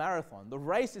 is a marathon. The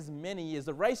race is many years.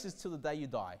 The race is till the day you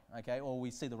die, okay? Or we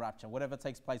see the rapture, whatever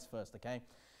takes place first, okay?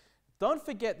 Don't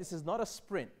forget, this is not a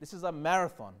sprint. This is a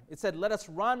marathon. It said, let us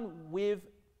run with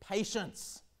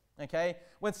patience, okay?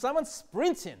 When someone's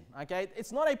sprinting, okay,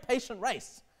 it's not a patient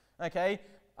race, okay?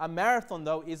 A marathon,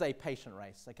 though, is a patient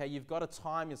race, okay? You've got to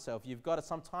time yourself. You've got to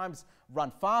sometimes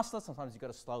run faster. Sometimes you've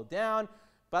got to slow down.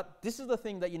 But this is the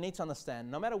thing that you need to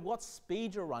understand. No matter what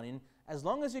speed you're running, as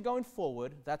long as you're going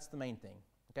forward, that's the main thing,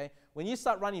 okay? When you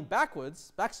start running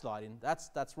backwards, backsliding,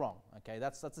 that's wrong, okay?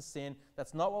 That's a sin.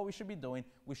 That's not what we should be doing.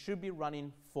 We should be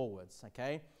running forwards,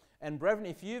 okay? And brethren,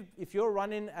 if you're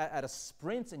running at a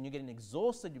sprint and you're getting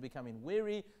exhausted, you're becoming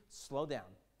weary, slow down.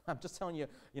 I'm just telling you,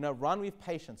 run with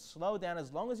patience. Slow down.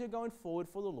 As long as you're going forward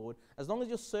for the Lord, as long as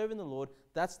you're serving the Lord,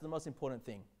 that's the most important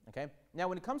thing, okay? Now,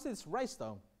 when it comes to this race,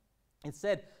 though, it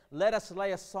said, let us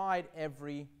lay aside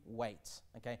every weight,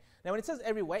 okay? Now, when it says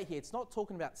every weight here, it's not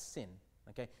talking about sin,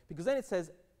 okay? Because then it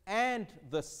says, and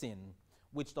the sin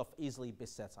which doth easily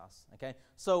beset us, okay?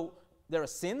 So there are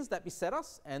sins that beset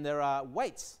us, and there are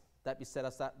weights that beset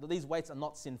us. These weights are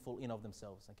not sinful in of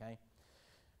themselves, okay?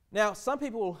 Now, some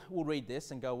people will read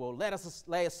this and go, well, let us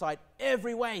lay aside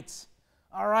every weight.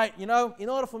 All right, in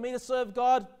order for me to serve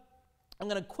God, I'm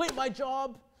going to quit my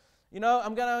job.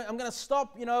 I'm going to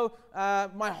stop,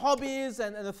 my hobbies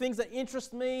and the things that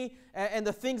interest me and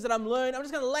the things that I'm learning. I'm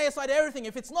just going to lay aside everything.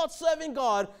 If it's not serving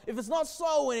God, if it's not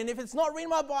soul winning, if it's not reading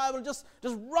my Bible, just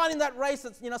running that race,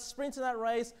 that's, sprinting that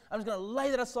race, I'm just going to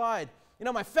lay that aside.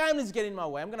 My family's getting in my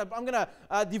way. I'm gonna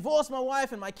divorce my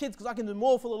wife and my kids because I can do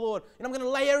more for the Lord. And I'm gonna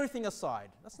lay everything aside.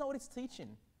 That's not what it's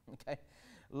teaching. Okay,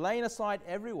 laying aside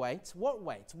every weight. What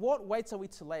weights? What weights are we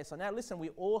to lay aside? Now, listen. We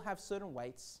all have certain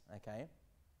weights. Okay.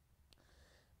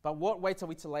 But what weights are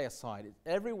we to lay aside?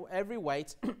 Every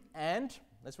weight, and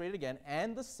let's read it again.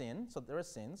 And the sin. So there are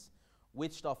sins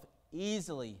which doth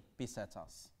easily beset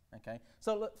us. Okay.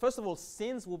 So first of all,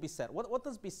 sins will beset. What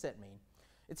does beset mean?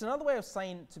 It's another way of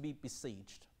saying to be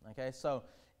besieged, okay? So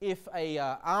if a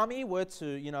army were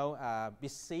to,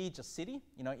 besiege a city,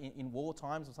 in war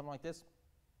times or something like this,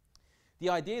 the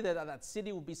idea that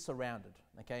city will be surrounded,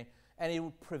 okay? And it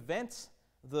will prevent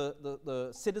the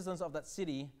citizens of that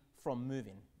city from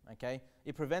moving, okay?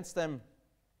 It prevents them,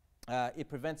 it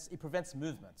prevents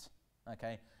movement,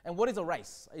 okay? And what is a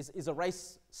race? Is a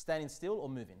race standing still or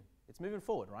moving? It's moving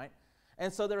forward, right?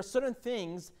 And so there are certain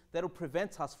things that will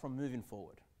prevent us from moving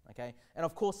forward, okay? And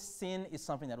of course, sin is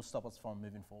something that will stop us from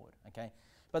moving forward, okay?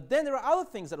 But then there are other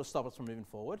things that will stop us from moving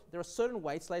forward. There are certain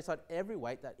weights, lay aside every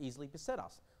weight that easily beset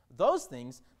us. Those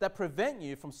things that prevent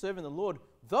you from serving the Lord,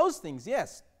 those things,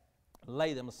 yes,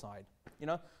 lay them aside,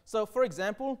 So for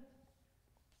example,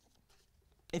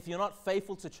 if you're not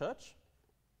faithful to church,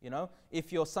 You know,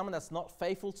 if you're someone that's not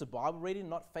faithful to Bible reading,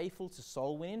 not faithful to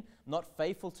soul winning, not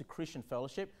faithful to Christian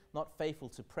fellowship, not faithful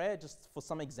to prayer, just for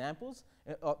some examples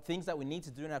of things that we need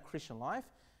to do in our Christian life.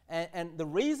 And the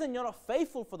reason you're not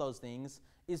faithful for those things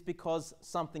is because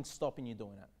something's stopping you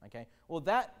doing it, okay? Well,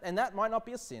 that might not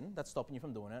be a sin that's stopping you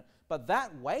from doing it, but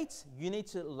that weight, you need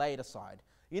to lay it aside.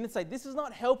 You need to say, this is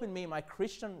not helping me in my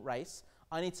Christian race.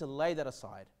 I need to lay that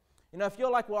aside. You know, if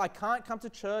you're like, well, I can't come to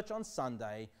church on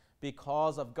Sunday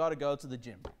because I've got to go to the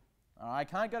gym. I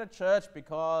can't go to church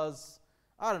because,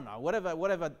 I don't know,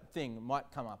 whatever thing might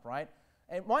come up, right?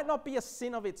 It might not be a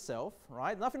sin of itself,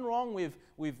 right? Nothing wrong with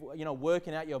you know,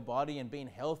 working out your body and being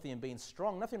healthy and being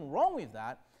strong. Nothing wrong with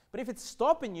that. But if it's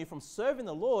stopping you from serving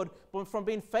the Lord, from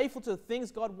being faithful to the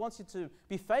things God wants you to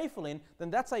be faithful in, then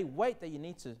that's a weight that you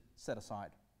need to set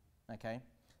aside, okay?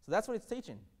 So that's what it's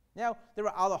teaching. Now, there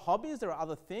are other hobbies, there are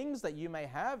other things that you may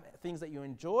have, things that you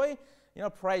enjoy. You know,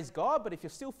 praise God, but if you're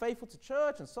still faithful to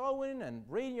church and soul winning and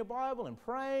reading your Bible and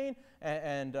praying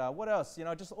and what else? You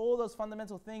know, just all those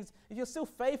fundamental things. If you're still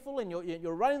faithful and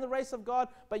you're running the race of God,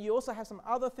 but you also have some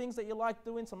other things that you like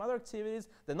doing, some other activities,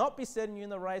 they're not besetting you in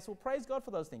the race, well, praise God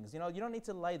for those things. You know, you don't need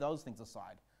to lay those things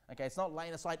aside. Okay, it's not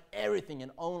laying aside everything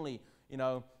and only,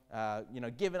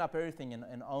 giving up everything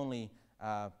and only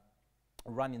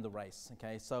running the race.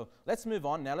 Okay, so let's move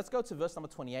on now. Let's go to verse number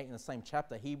 28 in the same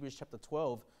chapter, Hebrews chapter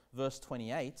 12, verse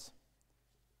 28.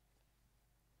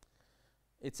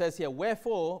 It says here,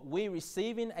 wherefore we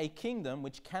receiving a kingdom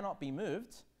which cannot be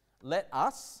moved, let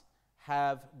us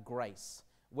have grace,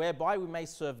 whereby we may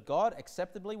serve God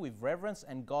acceptably with reverence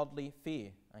and godly fear.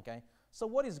 Okay, so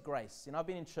what is grace? You know, I've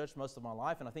been in church most of my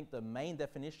life, and I think the main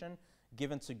definition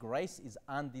given to grace is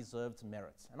undeserved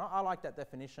merit. And I like that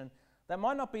definition. That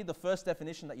might not be the first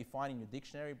definition that you find in your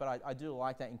dictionary, but I do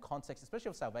like that in context, especially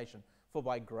of salvation. For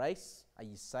by grace are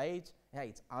you saved? Hey,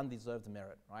 it's undeserved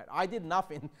merit, right? I did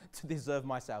nothing to deserve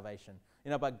my salvation,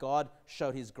 you know, but God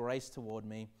showed his grace toward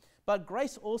me. But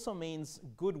grace also means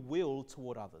goodwill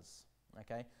toward others,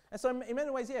 okay? And so in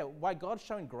many ways, yeah, by God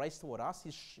showing grace toward us,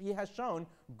 he has shown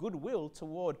goodwill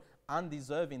toward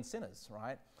undeserving sinners,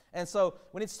 right? And so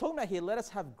when it's talking about here, let us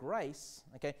have grace,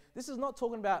 okay, this is not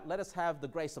talking about let us have the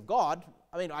grace of God.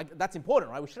 I mean, that's important,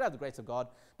 right? We should have the grace of God,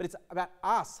 but it's about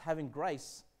us having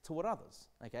grace toward others,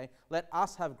 okay? Let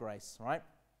us have grace, right?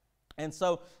 And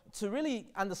so to really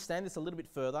understand this a little bit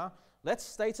further, let's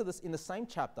stay to this in the same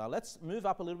chapter. Let's move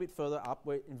up a little bit further up.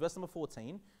 We're in verse number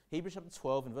 14, Hebrews chapter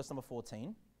 12 and verse number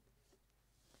 14.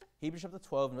 Hebrews chapter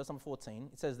 12 and verse number 14,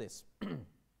 it says this,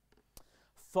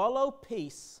 follow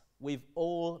peace with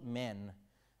all men,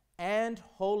 and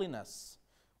holiness,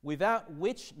 without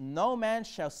which no man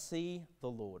shall see the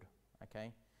Lord.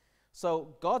 Okay?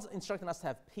 So God's instructing us to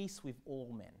have peace with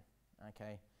all men.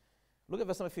 Okay? Look at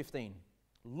verse number 15.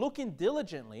 Looking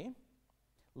diligently,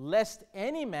 lest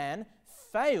any man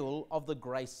fail of the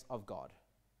grace of God.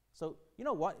 So, you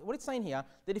know what? What it's saying here,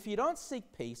 that if you don't seek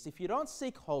peace, if you don't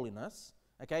seek holiness,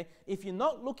 okay, if you're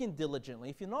not looking diligently,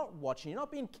 if you're not watching, you're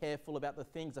not being careful about the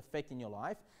things affecting your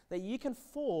life, that you can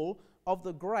fall of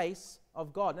the grace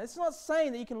of God. Now, it's not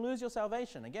saying that you can lose your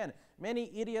salvation. Again,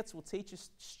 many idiots will teach you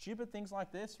stupid things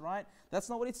like this, right? That's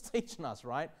not what it's teaching us,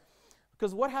 right?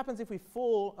 Because what happens if we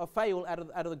fall or fail out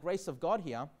of the grace of God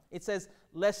here? It says,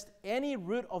 lest any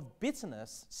root of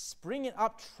bitterness springing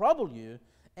up trouble you,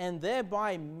 and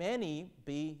thereby many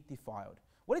be defiled.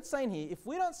 What it's saying here, if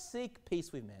we don't seek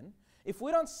peace with men, if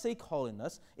we don't seek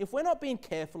holiness, if we're not being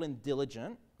careful and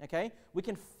diligent, okay, we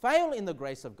can fail in the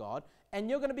grace of God, and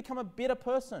you're going to become a bitter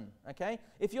person, okay?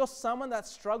 If you're someone that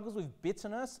struggles with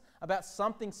bitterness about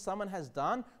something someone has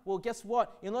done, well, guess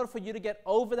what? In order for you to get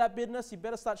over that bitterness, you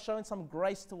better start showing some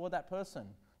grace toward that person.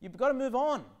 You've got to move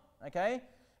on, okay?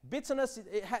 Bitterness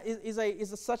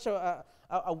is such a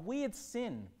weird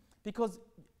sin, because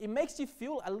it makes you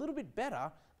feel a little bit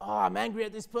better. Oh, I'm angry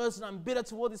at this person, I'm bitter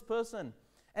toward this person.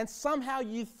 And somehow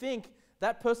you think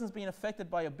that person's being affected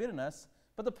by your bitterness,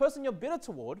 but the person you're bitter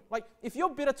toward, like if you're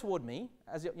bitter toward me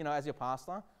as your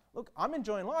pastor, look, I'm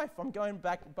enjoying life. I'm going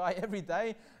back by every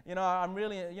day. You know, I'm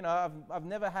really, you know, I've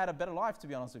never had a better life, to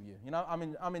be honest with you. You know,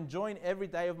 I'm enjoying every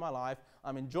day of my life.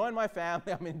 I'm enjoying my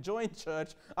family. I'm enjoying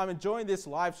church. I'm enjoying this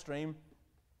live stream.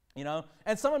 You know,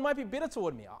 and someone might be bitter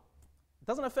toward me. It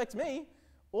doesn't affect me.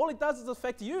 All it does is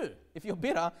affect you if you're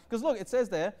bitter. Because look, it says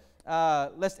there,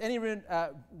 lest any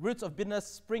roots of bitterness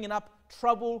springing up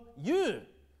trouble you.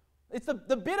 It's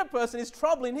the bitter person is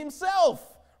troubling himself,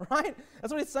 right?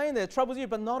 That's what it's saying there, troubles you.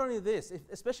 But not only this,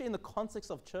 especially in the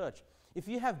context of church, if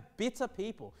you have bitter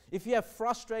people, if you have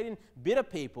frustrating, bitter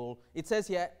people, it says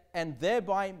here, and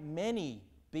thereby many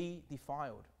be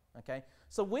defiled. okay?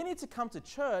 So we need to come to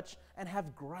church and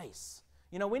have grace.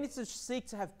 You know, we need to seek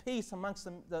to have peace amongst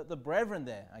the brethren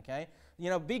there, okay? You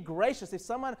know, be gracious. If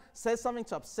someone says something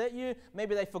to upset you,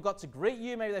 maybe they forgot to greet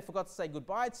you, maybe they forgot to say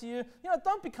goodbye to you, you know,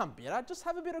 don't become bitter. Just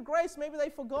have a bit of grace. Maybe they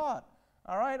forgot,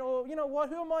 all right? Or, you know what,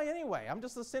 who am I anyway? I'm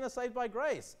just a sinner saved by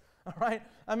grace, all right?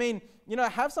 I mean, you know,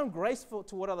 have some grace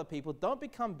toward other people. Don't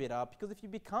become bitter, because if you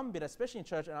become bitter, especially in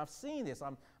church, and I've seen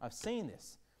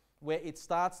this, where it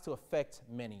starts to affect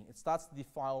many. It starts to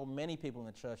defile many people in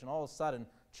the church, and all of a sudden,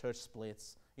 church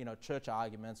splits, you know, church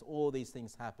arguments, all these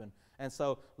things happen. And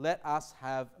so let us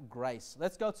have grace.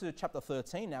 Let's go to chapter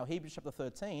 13 now, Hebrews chapter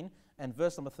 13 and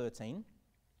verse number 13.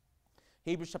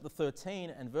 Hebrews chapter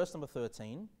 13 and verse number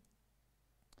 13.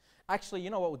 Actually, you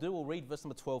know what we'll do? We'll read verse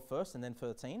number 12 first and then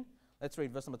 13. Let's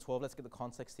read verse number 12. Let's get the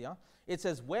context here. It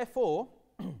says, "Wherefore,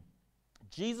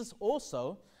 Jesus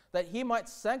also, that he might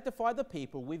sanctify the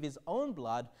people with his own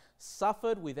blood,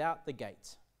 suffered without the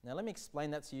gate." Now, let me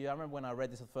explain that to you. I remember when I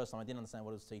read this the first time, I didn't understand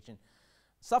what it was teaching.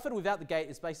 Suffered without the gate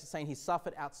is basically saying he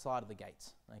suffered outside of the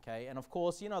gate, okay? And of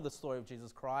course, you know the story of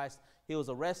Jesus Christ. He was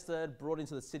arrested, brought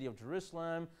into the city of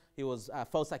Jerusalem. He was,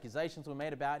 false accusations were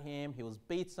made about him. He was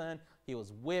beaten. He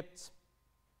was whipped,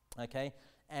 okay?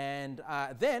 And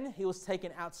then he was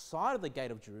taken outside of the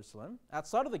gate of Jerusalem,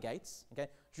 outside of the gates, okay?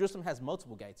 Jerusalem has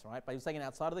multiple gates, right? But he was taken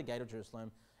outside of the gate of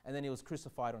Jerusalem, and then he was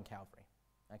crucified on Calvary.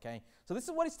 Okay, so this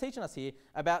is what he's teaching us here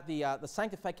about the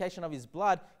sanctification of his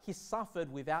blood. He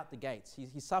suffered without the gates.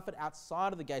 He suffered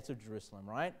outside of the gates of Jerusalem,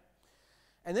 right?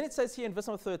 And then it says here in verse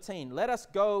number 13, let us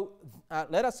go,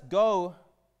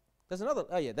 there's another,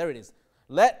 oh yeah, there it is.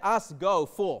 Let us go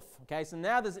forth. Okay, so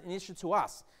now there's an issue to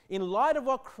us. In light of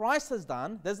what Christ has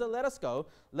done, there's a let us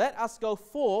go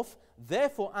forth,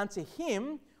 therefore unto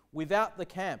him without the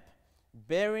camp,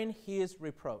 bearing his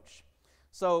reproach.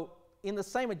 So, in the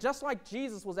same way, just like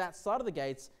Jesus was outside of the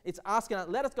gates, it's asking,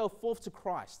 let us go forth to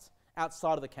Christ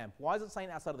outside of the camp. Why is it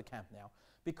saying outside of the camp now?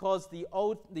 Because the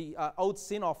old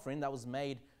sin offering that was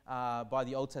made by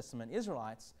the Old Testament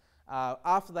Israelites,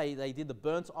 after they did the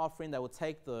burnt offering, they would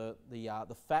take the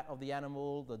fat of the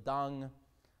animal, the dung,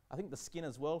 I think the skin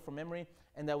as well from memory,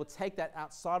 and they would take that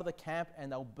outside of the camp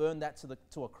and they'll burn that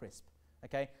to a crisp.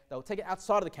 Okay, they'll take it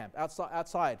outside of the camp,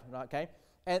 outside, okay.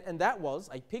 And that was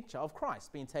a picture of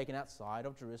Christ being taken outside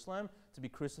of Jerusalem to be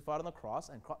crucified on the cross.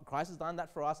 And Christ has done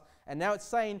that for us. And now it's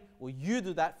saying, well, you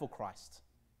do that for Christ.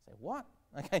 Say, what?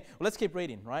 Okay, well, let's keep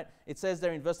reading, right? It says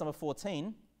there in verse number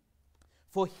 14,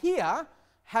 "For here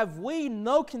have we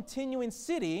no continuing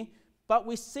city, but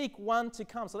we seek one to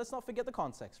come." So let's not forget the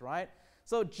context, right?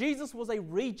 So Jesus was a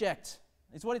reject.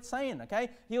 It's what it's saying, okay?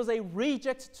 He was a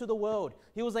reject to the world.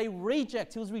 He was a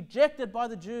reject. He was rejected by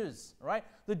the Jews, right?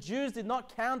 The Jews did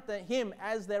not count him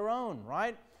as their own,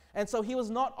 right? And so he was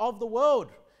not of the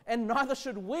world. And neither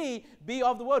should we be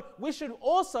of the world. We should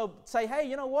also say, hey,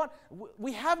 you know what?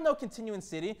 We have no continuing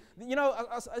city. You know,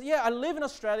 yeah, I live in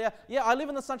Australia. Yeah, I live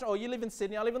in the Sunshine. Oh, you live in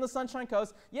Sydney. I live in the Sunshine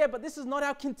Coast. Yeah, but this is not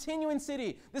our continuing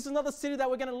city. This is not the city that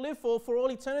we're going to live for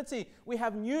all eternity. We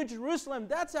have New Jerusalem.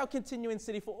 That's our continuing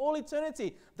city for all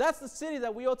eternity. That's the city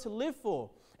that we ought to live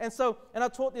for. And so, and I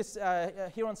taught this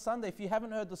here on Sunday. If you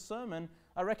haven't heard the sermon,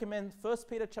 I recommend 1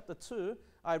 Peter chapter 2.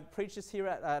 I preached this here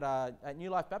at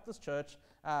New Life Baptist Church.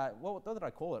 What did I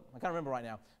call it? I can't remember right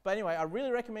now. But anyway, I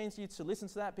really recommend you to listen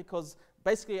to that because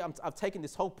basically I've taken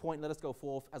this whole point, let us go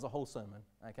forth, as a whole sermon,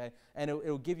 okay? And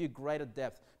it'll give you greater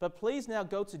depth. But please now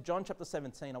go to John chapter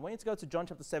 17. I want you to go to John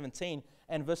chapter 17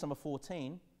 and verse number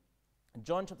 14.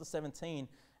 John chapter 17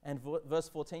 and verse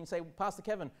 14. You say, Pastor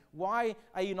Kevin, why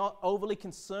are you not overly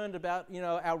concerned about, you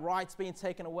know, our rights being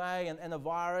taken away and the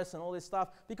virus and all this stuff?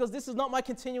 Because this is not my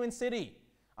continuing city.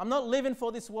 I'm not living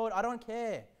for this world. I don't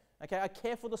care. Okay, I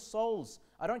care for the souls.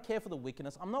 I don't care for the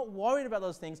wickedness. I'm not worried about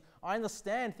those things. I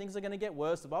understand things are going to get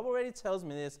worse. The Bible already tells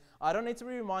me this. I don't need to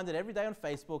be reminded every day on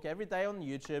Facebook, every day on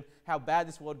YouTube, how bad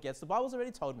this world gets. The Bible's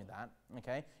already told me that.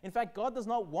 Okay. In fact, God does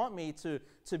not want me to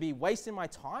be wasting my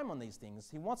time on these things.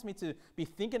 He wants me to be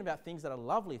thinking about things that are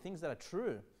lovely, things that are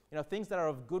true, you know, things that are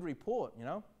of good report, you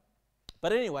know.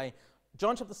 But anyway,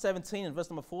 John chapter 17 and verse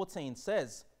number 14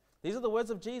 says, these are the words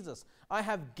of Jesus. I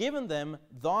have given them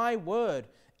thy word,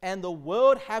 and the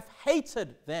world hath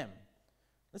hated them.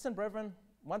 Listen, brethren,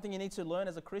 one thing you need to learn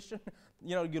as a Christian,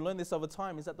 you know, you learn this over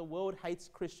time, is that the world hates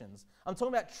Christians. I'm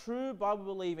talking about true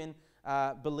Bible-believing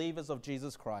believers of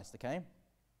Jesus Christ, okay?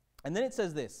 And then it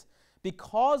says this,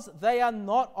 because they are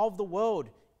not of the world,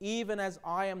 even as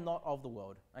I am not of the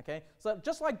world, okay? So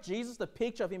just like Jesus, the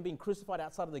picture of him being crucified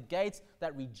outside of the gates,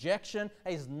 that rejection,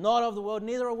 is not of the world,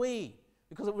 neither are we.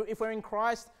 Because if we're in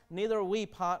Christ, neither are we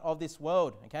part of this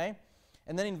world, okay?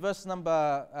 And then in verse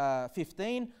number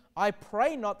 15, I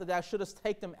pray not that thou shouldest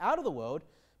take them out of the world,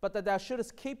 but that thou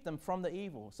shouldest keep them from the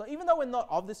evil. So even though we're not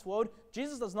of this world,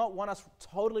 Jesus does not want us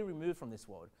totally removed from this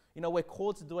world. We're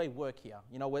called to do a work here.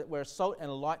 We're a salt and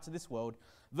a light to this world.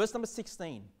 Verse number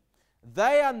 16.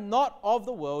 They are not of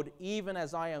the world, even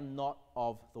as I am not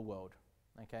of the world.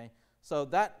 Okay? So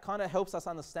that kind of helps us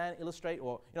understand, illustrate,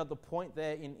 or the point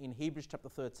there in Hebrews chapter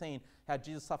 13, how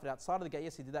Jesus suffered outside of the gate.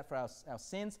 Yes, he did that for our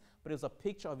sins, but it was a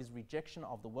picture of his rejection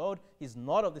of the world. He's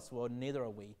not of this world, neither are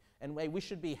we. And we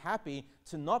should be happy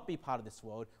to not be part of this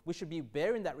world. We should be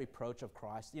bearing that reproach of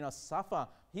Christ. Suffer.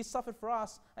 He suffered for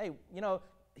us. Hey,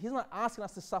 he's not asking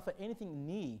us to suffer anything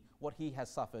near what he has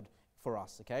suffered for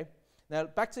us, okay? Now,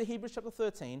 back to Hebrews chapter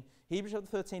 13. Hebrews chapter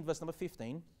 13, verse number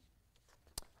 15.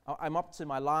 I'm up to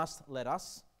my last let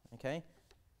us, okay?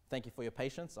 Thank you for your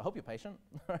patience. I hope you're patient.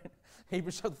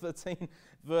 Hebrews chapter 13,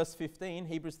 verse 15.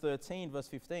 Hebrews 13, verse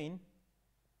 15.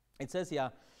 It says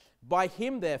here, by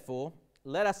him, therefore,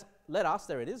 let us,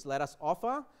 there it is, let us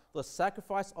offer the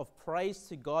sacrifice of praise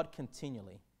to God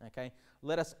continually, okay?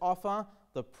 Let us offer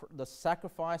the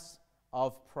sacrifice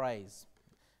of praise.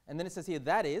 And then it says here,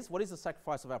 that is, what is the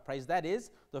sacrifice of our praise? That is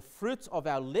the fruit of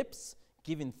our lips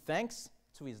giving thanks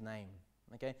to his name.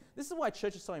 Okay, this is why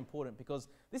church is so important, because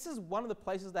this is one of the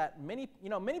places that many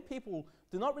people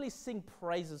do not really sing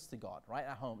praises to God, right,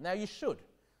 at home. Now you should,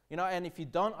 and if you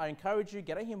don't, I encourage you,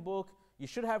 get a hymn book. You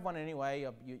should have one anyway.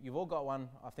 You've all got one.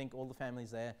 I think all the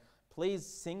families there. Please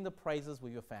sing the praises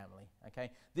with your family, okay?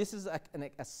 This is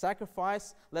a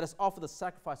sacrifice. Let us offer the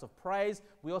sacrifice of praise.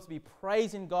 We ought to be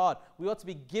praising God. We ought to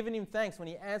be giving him thanks. When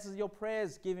he answers your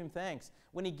prayers, give him thanks.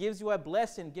 When he gives you a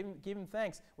blessing, give him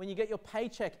thanks. When you get your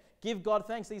paycheck, give God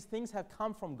thanks. These things have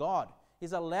come from God.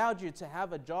 He's allowed you to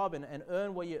have a job and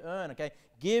earn what you earn, okay?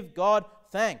 Give God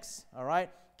thanks, all right?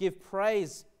 Give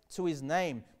praise to his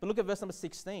name. But look at verse number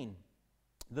 16.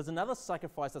 There's another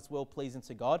sacrifice that's well-pleasing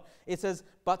to God. It says,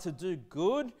 but to do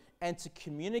good and to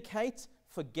communicate,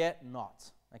 forget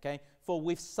not. Okay? For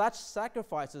with such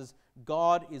sacrifices,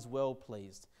 God is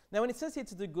well-pleased. Now, when it says here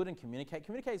to do good and communicate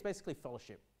is basically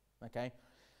fellowship. Okay?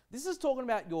 This is talking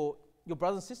about your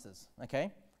brothers and sisters. Okay?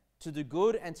 To do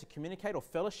good and to communicate or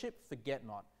fellowship, forget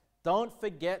not. Don't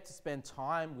forget to spend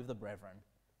time with the brethren.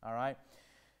 All right?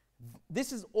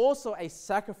 This is also a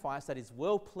sacrifice that is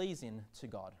well-pleasing to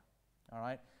God. All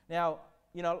right. Now,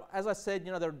 as I said,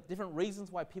 there are different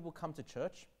reasons why people come to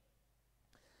church.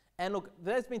 And look,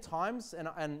 there's been times, and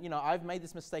I've made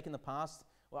this mistake in the past.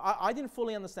 Well, I didn't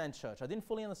fully understand church. I didn't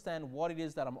fully understand what it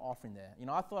is that I'm offering there.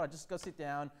 I thought I'd just go sit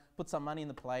down, put some money in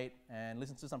the plate, and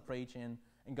listen to some preaching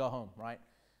and go home, right?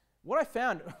 What I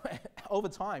found over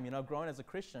time, growing as a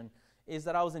Christian, is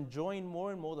that I was enjoying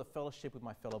more and more the fellowship with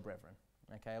my fellow brethren.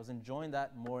 Okay, I was enjoying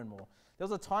that more and more. There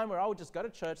was a time where I would just go to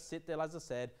church, sit there, as I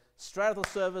said, straight after the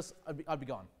service, I'd be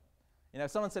gone.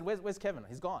 If someone said, where's Kevin?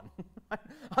 He's gone.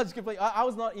 I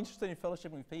was not interested in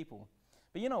fellowshipping with people.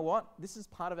 But you know what? This is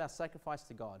part of our sacrifice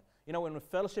to God. When we're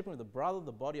fellowshipping with the brother,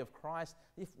 the body of Christ,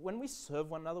 when we serve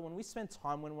one another, when we spend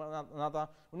time with one another,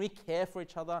 when we care for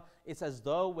each other, it's as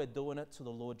though we're doing it to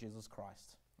the Lord Jesus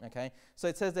Christ. Okay? So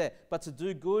it says there, but to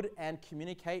do good and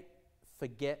communicate,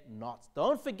 forget not.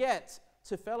 Don't forget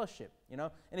to fellowship,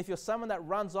 And if you're someone that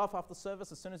runs off after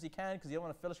service as soon as you can because you don't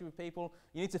want to fellowship with people,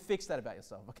 you need to fix that about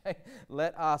yourself, okay?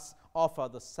 Let us offer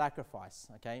the sacrifice,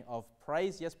 okay, of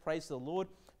praise. Yes, praise to the Lord,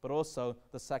 but also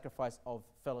the sacrifice of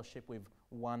fellowship with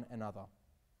one another.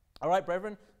 All right,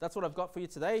 brethren, that's what I've got for you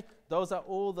today. Those are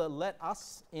all the let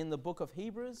us in the book of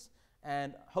Hebrews.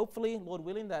 And hopefully, Lord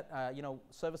willing, that,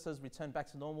 services return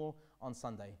back to normal on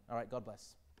Sunday. All right, God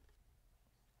bless.